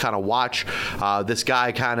close, kind of watch this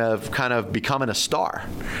guy kind of becoming a star.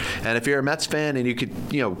 And if you're a Mets fan and you could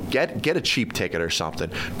get a cheap ticket or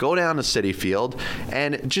something, go down to Citi Field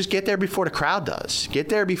and just get there before the crowd does. Get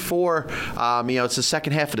there before, it's the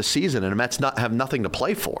second half of the season and the Mets have nothing to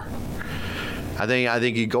play for. I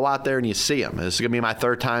think you go out there and you see him. This is going to be my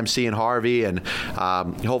third time seeing Harvey, and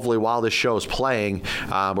hopefully while this show is playing,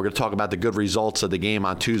 we're going to talk about the good results of the game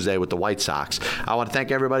on Tuesday with the White Sox. I want to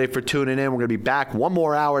thank everybody for tuning in. We're going to be back one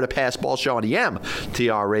more hour to Pass Ball Show on the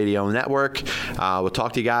MTR Radio Network. We'll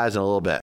talk to you guys in a little bit.